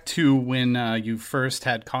us back to when you first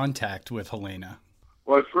had contact with Helena.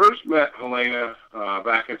 Well, I first met Helena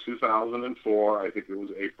back in 2004. I think it was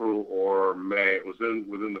April or May. It was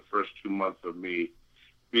within the first 2 months of me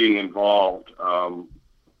being involved. And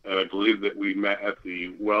I believe that we met at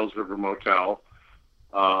the Wells River Motel.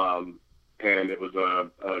 And it was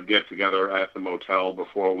a get-together at the motel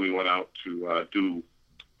before we went out to do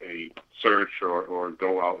a search or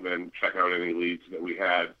go out and check out any leads that we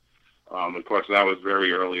had. Of course, that was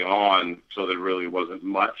very early on, so there really wasn't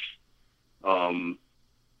much.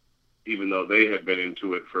 Even though they had been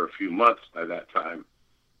into it for a few months by that time,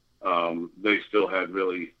 they still had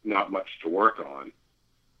really not much to work on.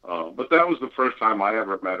 But that was the first time I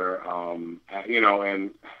ever met her,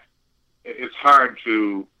 and it's hard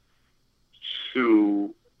to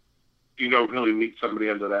really meet somebody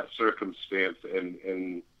under that circumstance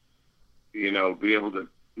and be able to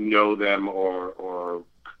know them or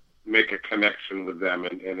make a connection with them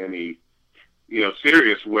in any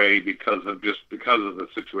serious way because of the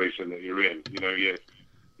situation that you're in.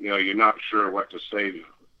 You're not sure what to say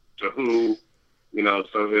to who.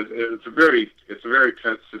 So it's a very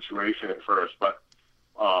tense situation at first, but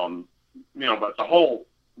but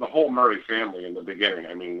the whole Murray family in the beginning,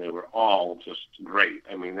 I mean, they were all just great.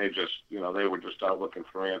 I mean, they were just out looking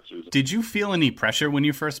for answers. Did you feel any pressure when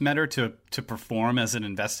you first met her to perform as an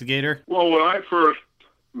investigator? Well, when I first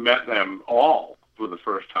met them all for the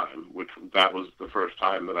first time, that was the first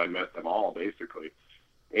time that I met them all, basically,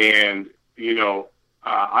 and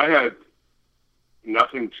I had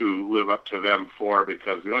nothing to live up to them for,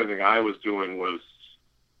 because the only thing I was doing was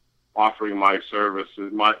offering my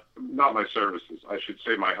services, not my services, I should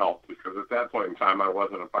say my help, because at that point in time I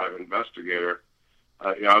wasn't a private investigator.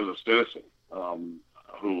 I was a citizen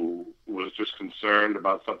who was just concerned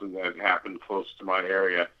about something that had happened close to my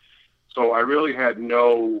area. So I really had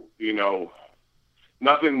nothing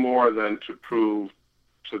more than to prove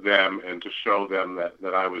to them and to show them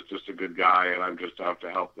that I was just a good guy and I'm just out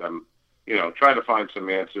to help them, try to find some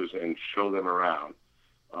answers and show them around.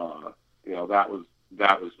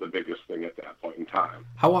 That was the biggest thing at that point in time.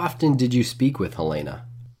 How often did you speak with Helena?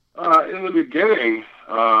 In the beginning,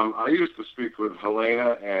 I used to speak with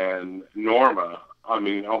Helena and Norma,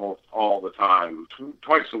 almost all the time,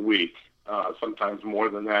 twice a week, sometimes more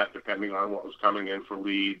than that, depending on what was coming in for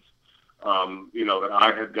leads, that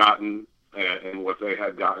I had gotten and what they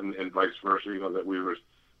had gotten, and vice versa, that we were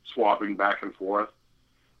swapping back and forth.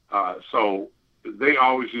 So they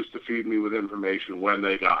always used to feed me with information when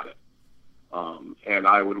they got it. And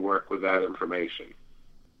I would work with that information.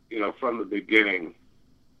 From the beginning,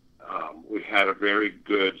 we had a very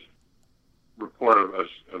good rapport of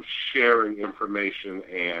sharing information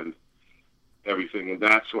and everything. And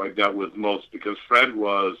that's who I dealt with most, because Fred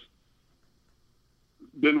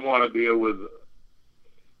didn't want to deal with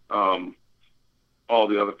all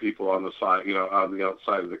the other people on the side, on the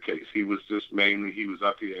outside of the case. He was just he was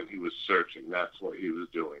up here and he was searching. That's what he was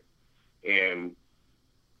doing. And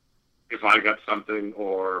if I got something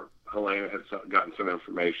or Helena had gotten some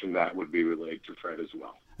information, that would be relayed to Fred as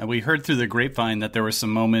well. And we heard through the grapevine that there were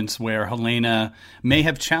some moments where Helena may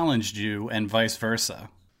have challenged you and vice versa.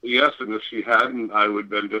 Yes, and if she hadn't, I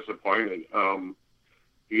would have been disappointed.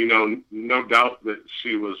 No doubt that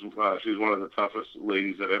she's one of the toughest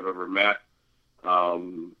ladies that I've ever met,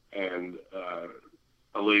 and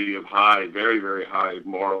a lady of very, very high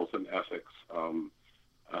morals and ethics.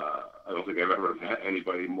 I don't think I've ever met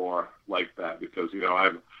anybody more like that, because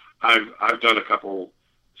I've done a couple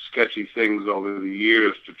sketchy things over the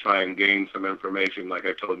years to try and gain some information, like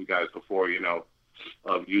I told you guys before,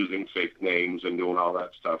 of using fake names and doing all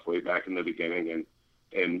that stuff way back in the beginning,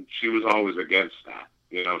 and she was always against that.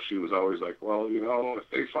 She was always like, well, if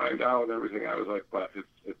they find out and everything. I was like, but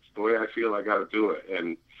it's the way I feel, I got to do it.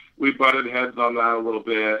 And we butted heads on that a little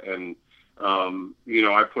bit, and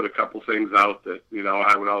I put a couple things out that,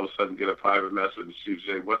 I would all of a sudden get a private message. She'd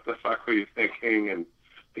say, what the fuck were you thinking? And,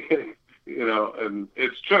 and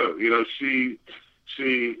it's true. She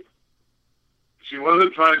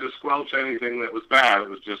wasn't trying to squelch anything that was bad. It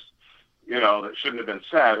was just, that shouldn't have been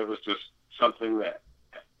said. It was just something that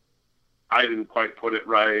I didn't quite put it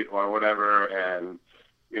right or whatever. And,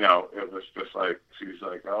 it was just like, she's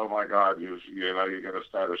like, oh my God, you're going to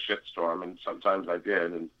start a shitstorm. And sometimes I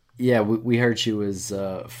did. And Yeah, we heard she was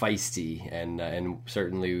feisty, and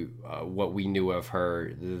certainly what we knew of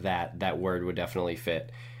her, that word would definitely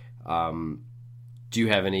fit. Do you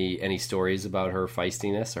have any stories about her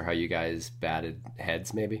feistiness or how you guys batted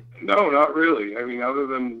heads, maybe? No, not really. I mean, other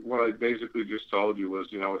than what I basically just told you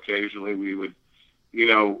was, occasionally we would,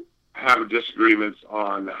 have disagreements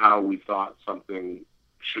on how we thought something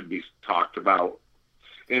should be talked about.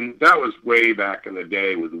 And that was way back in the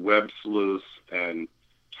day with web sleuths and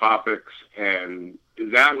topics, and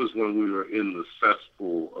that was when we were in the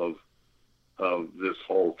cesspool of this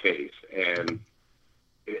whole case. And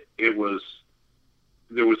there was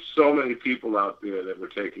so many people out there that were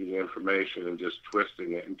taking the information and just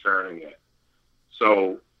twisting it and turning it.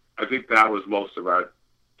 So I think that was most of our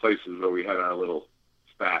places where we had our little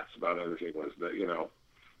spats about everything was that,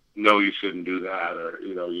 no, you shouldn't do that, or,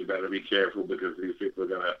 you better be careful because these people are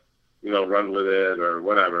going to, run with it or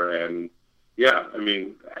whatever. And yeah, I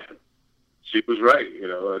mean, she was right.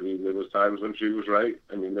 There was times when she was right.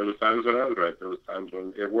 I mean, there was times when I was right. There was times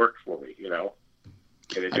when it worked for me,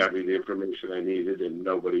 and it got me the information I needed, and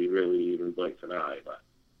nobody really even blinked an eye. But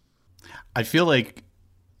I feel like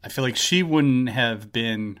she wouldn't have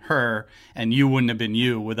been her, and you wouldn't have been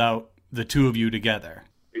you without the two of you together.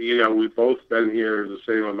 We've both been here the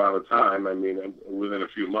same amount of time. I mean, within a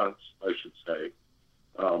few months, I should say,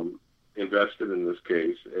 invested in this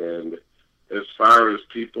case. And as far as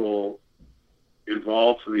people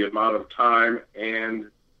involved for the amount of time and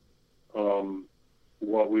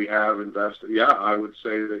what we have invested, yeah, I would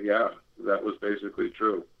say that, that was basically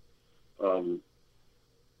true. I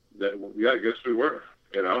guess we were,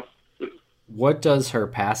 What does her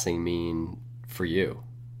passing mean for you?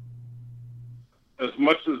 As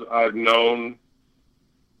much as I've known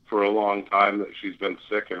for a long time that she's been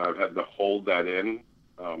sick and I've had to hold that in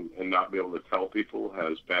and not be able to tell people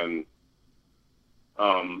has been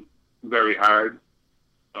very hard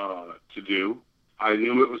to do. I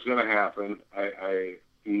knew it was going to happen. I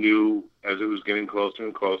knew as it was getting closer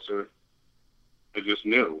and closer. I just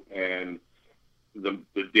knew. And the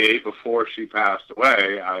day before she passed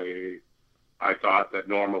away, I thought that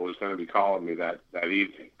Norma was going to be calling me that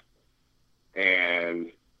evening.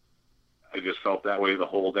 And I just felt that way the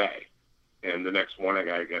whole day. And the next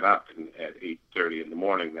morning I get up, and at 8:30 in the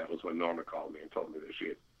morning, that was when Norma called me and told me that she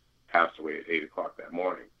had passed away at 8 o'clock that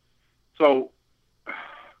morning. So I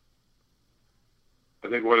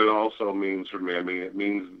think what it also means for me, it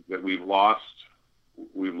means that we've lost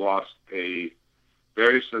a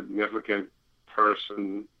very significant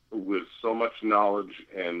person with so much knowledge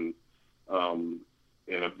and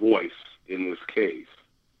a voice in this case.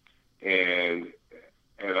 And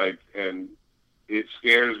it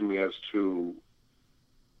scares me as to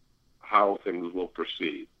how things will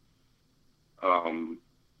proceed. And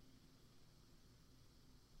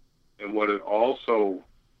what it also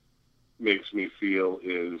makes me feel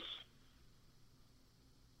is,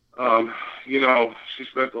 she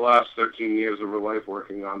spent the last 13 years of her life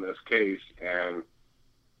working on this case and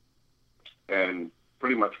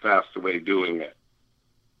pretty much passed away doing it.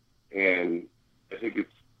 And I think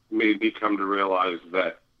it's made me come to realize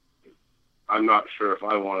that I'm not sure if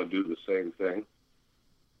I want to do the same thing.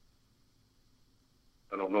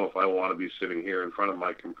 I don't know if I want to be sitting here in front of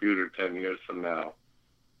my computer 10 years from now,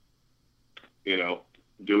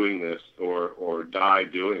 doing this or die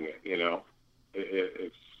doing it,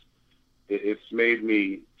 It's made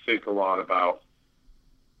me think a lot about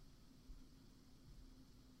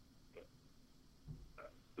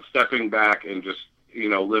stepping back and just,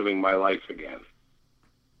 living my life again.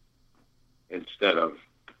 Instead of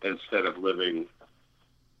living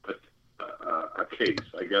a case.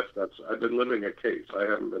 I guess I've been living a case. I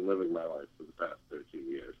haven't been living my life for the past 13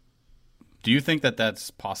 years. Do you think that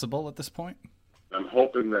that's possible at this point? I'm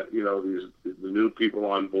hoping that, the new people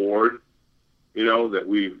on board, that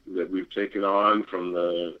we've taken on from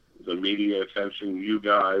the media attention, you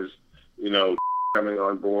guys, coming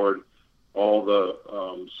on board, all the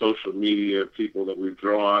social media people that we've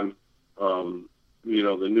drawn,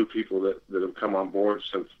 the new people that have come on board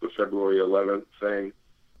since the February 11th thing.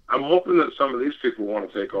 I'm hoping that some of these people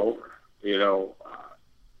want to take over,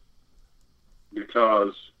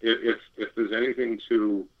 because if there's anything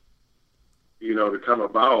to come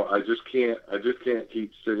about, I just can't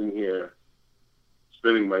keep sitting here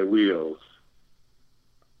spinning my wheels,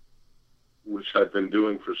 which I've been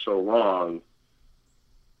doing for so long.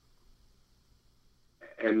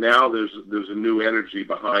 And now there's a new energy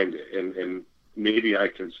behind it, and maybe I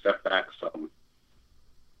can step back some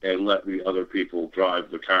and let the other people drive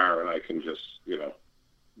the car, and I can just,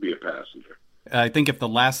 be a passenger. I think if the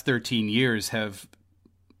last 13 years have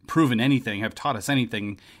proven anything, have taught us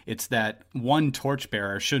anything, it's that one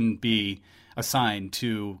torchbearer shouldn't be assigned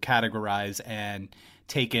to categorize and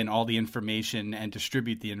take in all the information and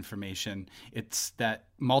distribute the information. It's that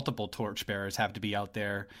multiple torchbearers have to be out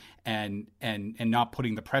there and not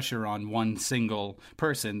putting the pressure on one single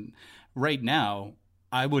person. Right now,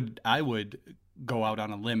 I would go out on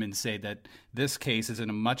a limb and say that this case is in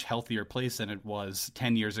a much healthier place than it was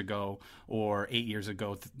 10 years ago or 8 years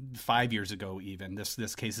ago, 5 years ago even.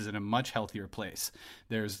 This case is in a much healthier place.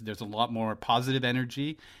 There's a lot more positive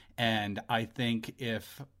energy, and I think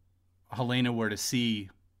if Helena were to see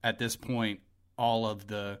at this point all of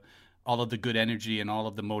the good energy and all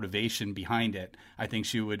of the motivation behind it, I think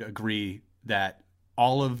she would agree that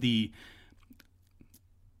all of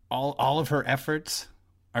her efforts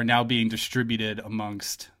are now being distributed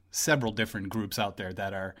amongst several different groups out there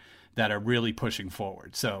that are really pushing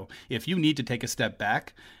forward. So if you need to take a step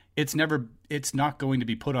back, it's not going to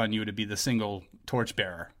be put on you to be the single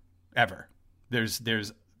torchbearer ever. There's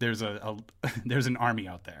an army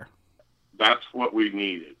out there. That's what we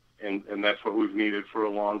needed, and that's what we've needed for a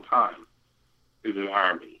long time, is an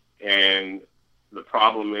army. And the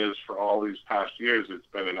problem is, for all these past years, it's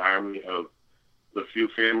been an army of the few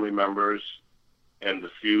family members and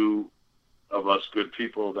the few of us good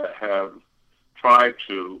people that have tried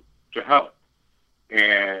to help.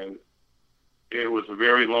 And it was a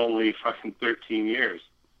very lonely fucking 13 years,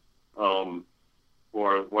 or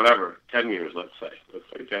whatever, 10 years, let's say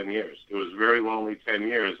 10 years. It was very lonely 10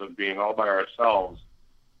 years of being all by ourselves,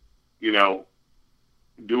 doing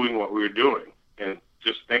what we were doing, and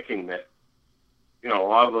just thinking that, a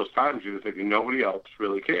lot of those times you were thinking nobody else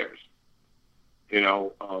really cares.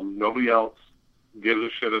 Nobody else gives a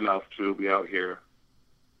shit enough to be out here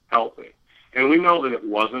helping. And we know that it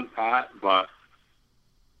wasn't that, but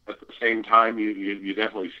at the same time, you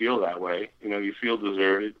definitely feel that way. You feel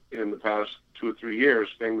deserted. In the past 2 or 3 years,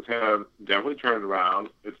 things have definitely turned around.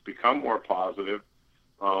 It's become more positive.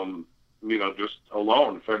 Just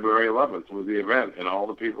alone, February 11th was the event, and all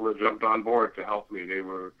the people that jumped on board to help me, they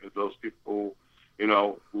were those people,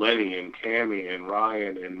 Lenny and Cammie and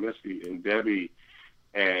Ryan and Missy and Debbie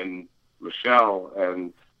and Michelle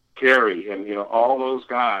and Carrie and, all those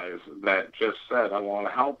guys that just said, I want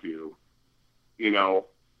to help you,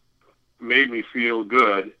 made me feel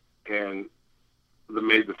good, and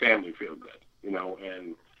made the family feel good,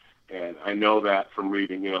 and I know that from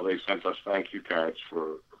reading, they sent us thank you cards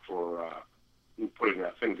for putting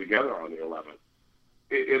that thing together on the 11th.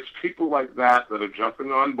 It's people like that are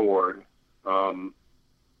jumping on board,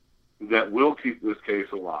 that will keep this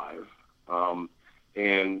case alive,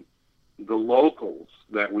 and the locals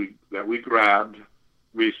that we grabbed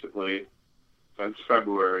recently, since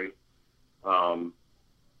February,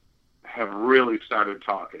 have really started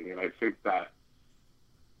talking, and I think that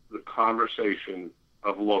the conversation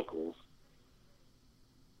of locals,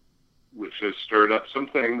 which has stirred up some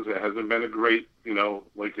things, it hasn't been a great,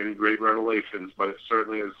 like any great revelations, but it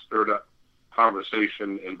certainly has stirred up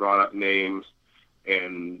conversation and brought up names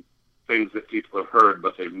and things that people have heard,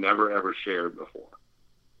 but they've never, ever shared before.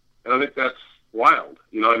 And I think that's wild.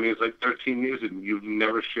 It's like 13 years and you've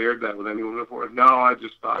never shared that with anyone before. No, I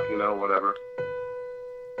just thought, whatever.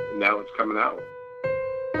 And now it's coming out.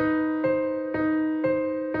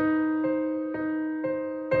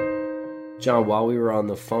 John, while we were on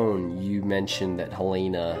the phone, you mentioned that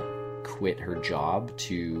Helena quit her job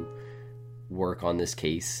to work on this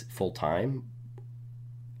case full time.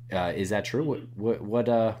 Is that true?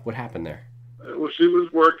 What happened there? Well, she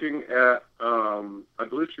was working at, I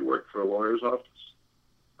believe she worked for a lawyer's office,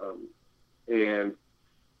 and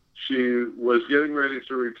she was getting ready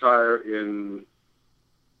to retire in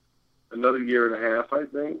another year and a half, I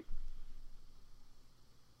think.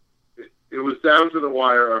 It was down to the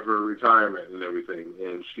wire of her retirement and everything,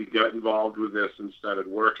 and she got involved with this and started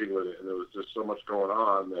working with it, and there was just so much going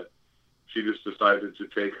on that she just decided to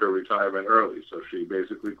take her retirement early. So she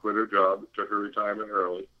basically quit her job, took her retirement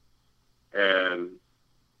early, and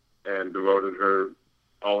devoted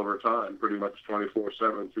all of her time, pretty much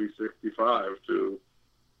 24/7, 365, to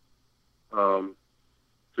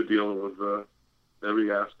dealing with every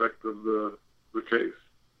aspect of the case.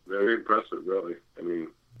 Very impressive, really.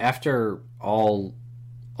 After all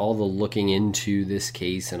the looking into this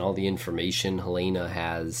case and all the information Helena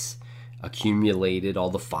has accumulated, all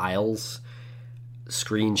the files,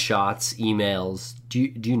 screenshots, emails, do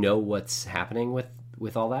you know what's happening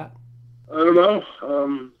with all that? I don't know.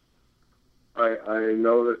 I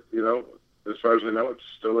know that, as far as I know, it's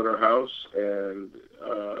still in her house, and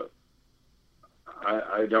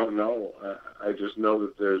I don't know. I just know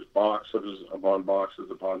that there's boxes upon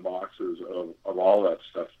boxes upon boxes of all that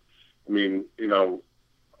stuff. I mean,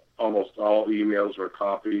 almost all emails were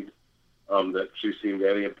copied that she seemed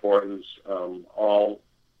any importance. All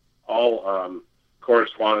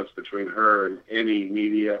correspondence between her and any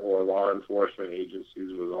media or law enforcement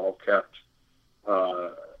agencies was all kept,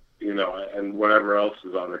 and whatever else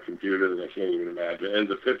is on her computer that I can't even imagine. And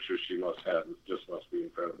the pictures she must have just must be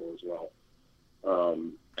incredible as well.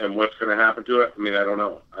 And what's going to happen to it? I mean, I don't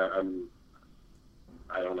know.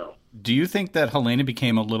 I don't know. Do you think that Helena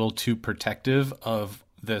became a little too protective of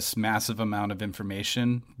this massive amount of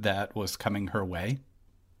information that was coming her way?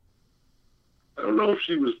 I don't know if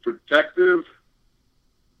she was protective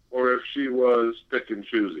or if she was pick and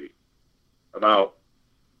choosy about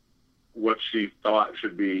what she thought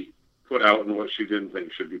should be put out and what she didn't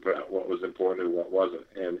think should be put out, what was important and what wasn't.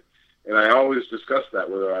 And I always discussed that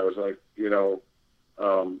with her. I was like,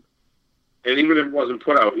 and even if it wasn't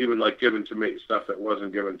put out, even like given to me, stuff that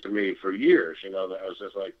wasn't given to me for years, that I was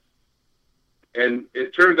just like, and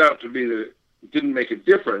it turned out to be that it didn't make a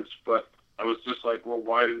difference, but I was just like, well,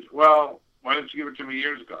 why didn't you give it to me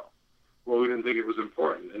years ago? Well, we didn't think it was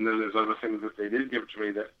important. And then there's other things that they did give to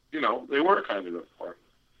me that, they were kind of important.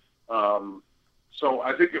 So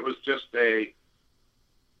I think it was just a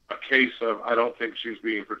case of, I don't think she's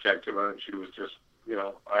being protective. I think she was just,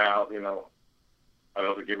 I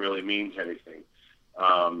don't think it really means anything.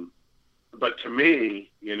 But to me,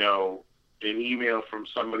 an email from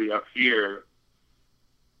somebody up here,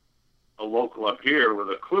 a local up here with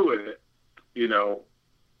a clue in it,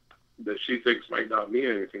 that she thinks might not mean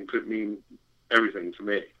anything could mean everything to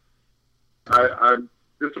me. I'm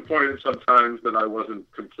disappointed sometimes that I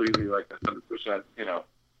wasn't completely 100%,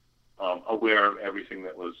 aware of everything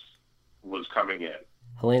that was coming in.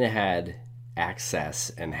 Helena had access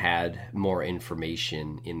and had more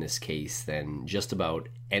information in this case than just about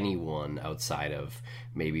anyone outside of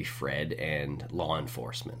maybe Fred and law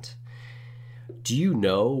enforcement. Do you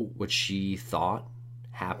know what she thought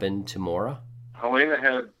happened to Maura? Helena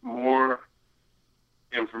had more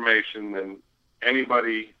information than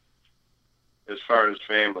anybody as far as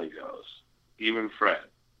family goes, even Fred.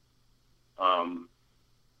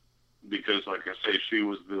 Because, like I say, she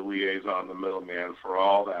was the liaison, the middleman for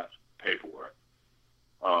all that paperwork.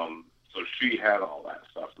 So she had all that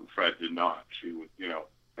stuff, and Fred did not. She would,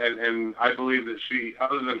 and I believe that she,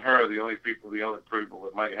 other than her, the only people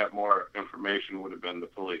that might have more information would have been the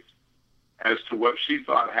police. As to what she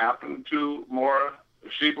thought happened to Maura,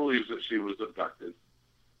 she believes that she was abducted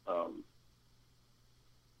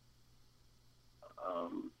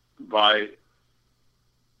by,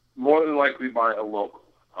 more than likely by a local.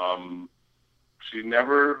 She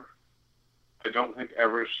never, I don't think,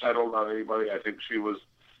 ever settled on anybody. I think she was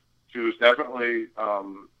definitely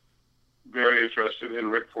very interested in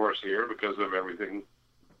Rick Forcier because of everything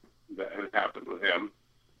that had happened with him.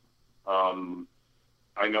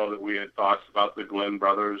 I know that we had thoughts about the Glenn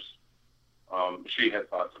brothers. She had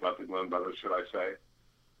thoughts about the Glenn brothers, should I say.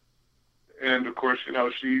 And, of course,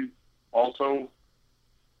 she also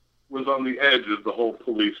was on the edge of the whole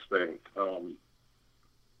police thing,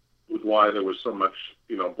 with why there was so much,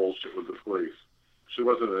 bullshit with the police. She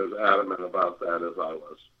wasn't as adamant about that as I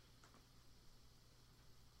was.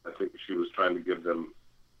 I think she was trying to give them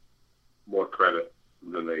more credit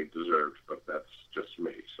than they deserved, but that's just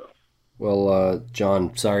me, so. Well,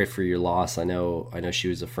 John, sorry for your loss. I know she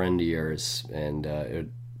was a friend of yours, and it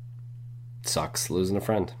sucks losing a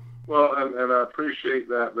friend. Well, and I appreciate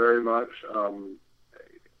that very much.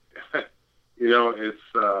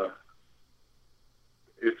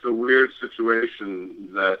 It's a weird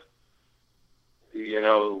situation that,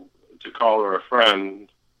 to call her a friend,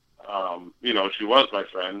 she was my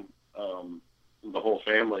friend. The whole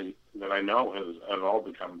family that I know have all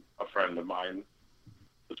become a friend of mine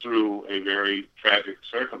through a very tragic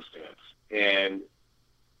circumstance. And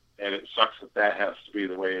it sucks that has to be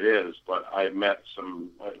the way it is. But I met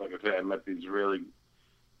like I said, I met these really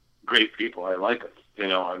great people. I like it.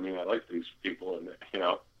 I like these people, and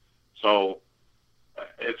so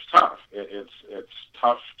it's tough. It's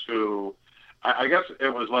tough to. I guess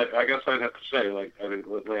it was I guess I'd have to say, like I think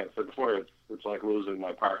what Lance said before, it's like losing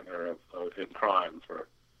my partner in crime for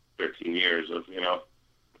 13 years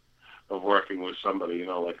of working with somebody.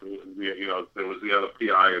 There was the other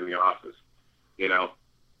PI in the office,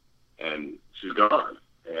 and she's gone,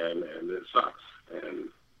 and it sucks. And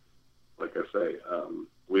like I say,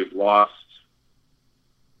 we've lost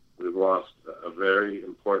a very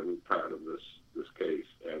important part of this case.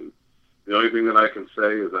 And the only thing that I can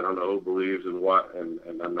say is I don't know who believes in what, and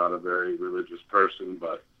I'm not a very religious person,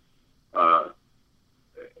 but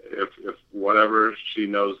if whatever she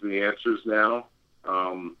knows the answers now,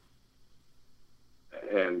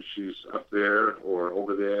 and she's up there or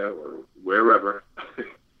over there or wherever,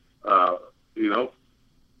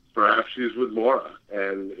 perhaps she's with Maura.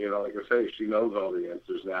 And, like I say, she knows all the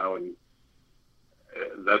answers now, and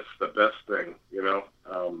that's the best thing,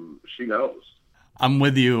 she knows. I'm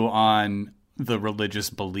with you on the religious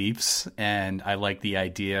beliefs, and I like the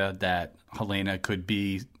idea that Helena could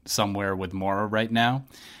be somewhere with Maura right now.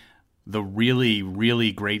 The really,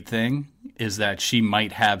 really great thing is that she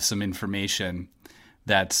might have some information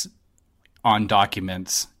that's on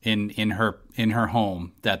documents in her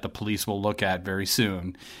home that the police will look at very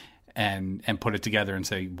soon and put it together and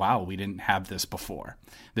say, wow, we didn't have this before.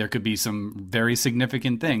 There could be some very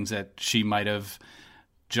significant things that she might have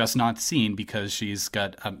just not seen because she's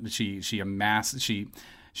got she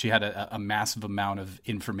had a massive amount of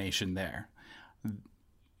information there.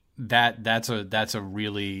 That's a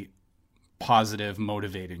really positive,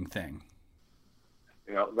 motivating thing.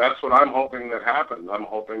 That's what I'm hoping that happens. I'm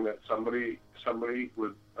hoping that somebody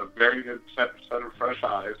with a very good set of fresh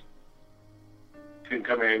eyes can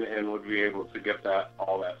come in and would be able to get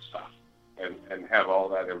all that stuff and have all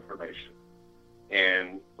that information.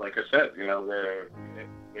 And like I said,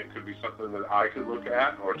 it could be something that I could look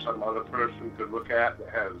at or some other person could look at that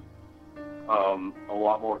has a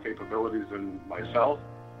lot more capabilities than myself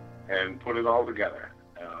and put it all together.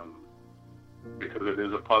 Because it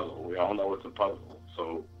is a puzzle. We all know it's a puzzle.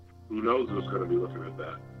 So who knows who's going to be looking at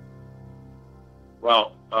that?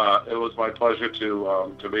 Well, it was my pleasure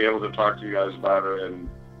to be able to talk to you guys about it. And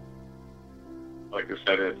like I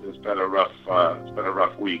said, it's been a rough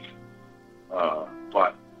week.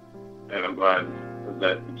 And I'm glad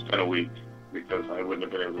that it's been a week because I wouldn't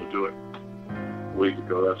have been able to do it a week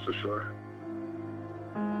ago, that's for sure.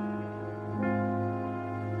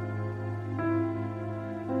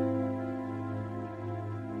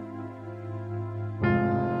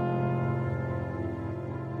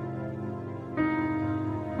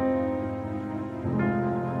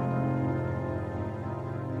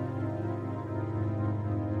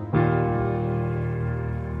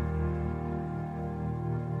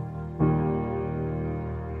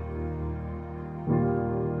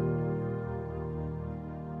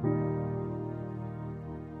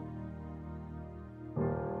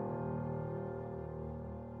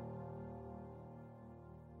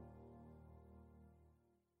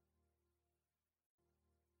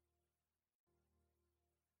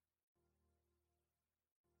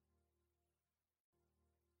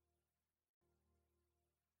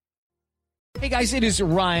 Hey guys, it is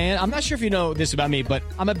Ryan. I'm not sure if you know this about me, but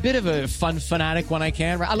I'm a bit of a fun fanatic when I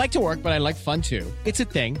can. I like to work, but I like fun too. It's a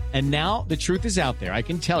thing. And now the truth is out there. I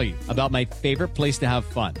can tell you about my favorite place to have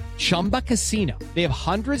fun. Chumba Casino. They have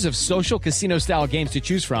hundreds of social casino style games to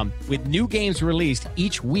choose from with new games released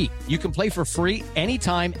each week. You can play for free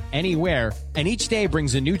anytime, anywhere. And each day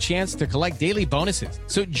brings a new chance to collect daily bonuses.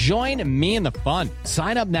 So join me in the fun.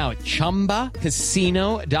 Sign up now at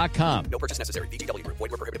ChumbaCasino.com. No purchase necessary. VGW Group.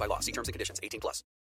 Void where prohibited by law. See terms and conditions. 18+.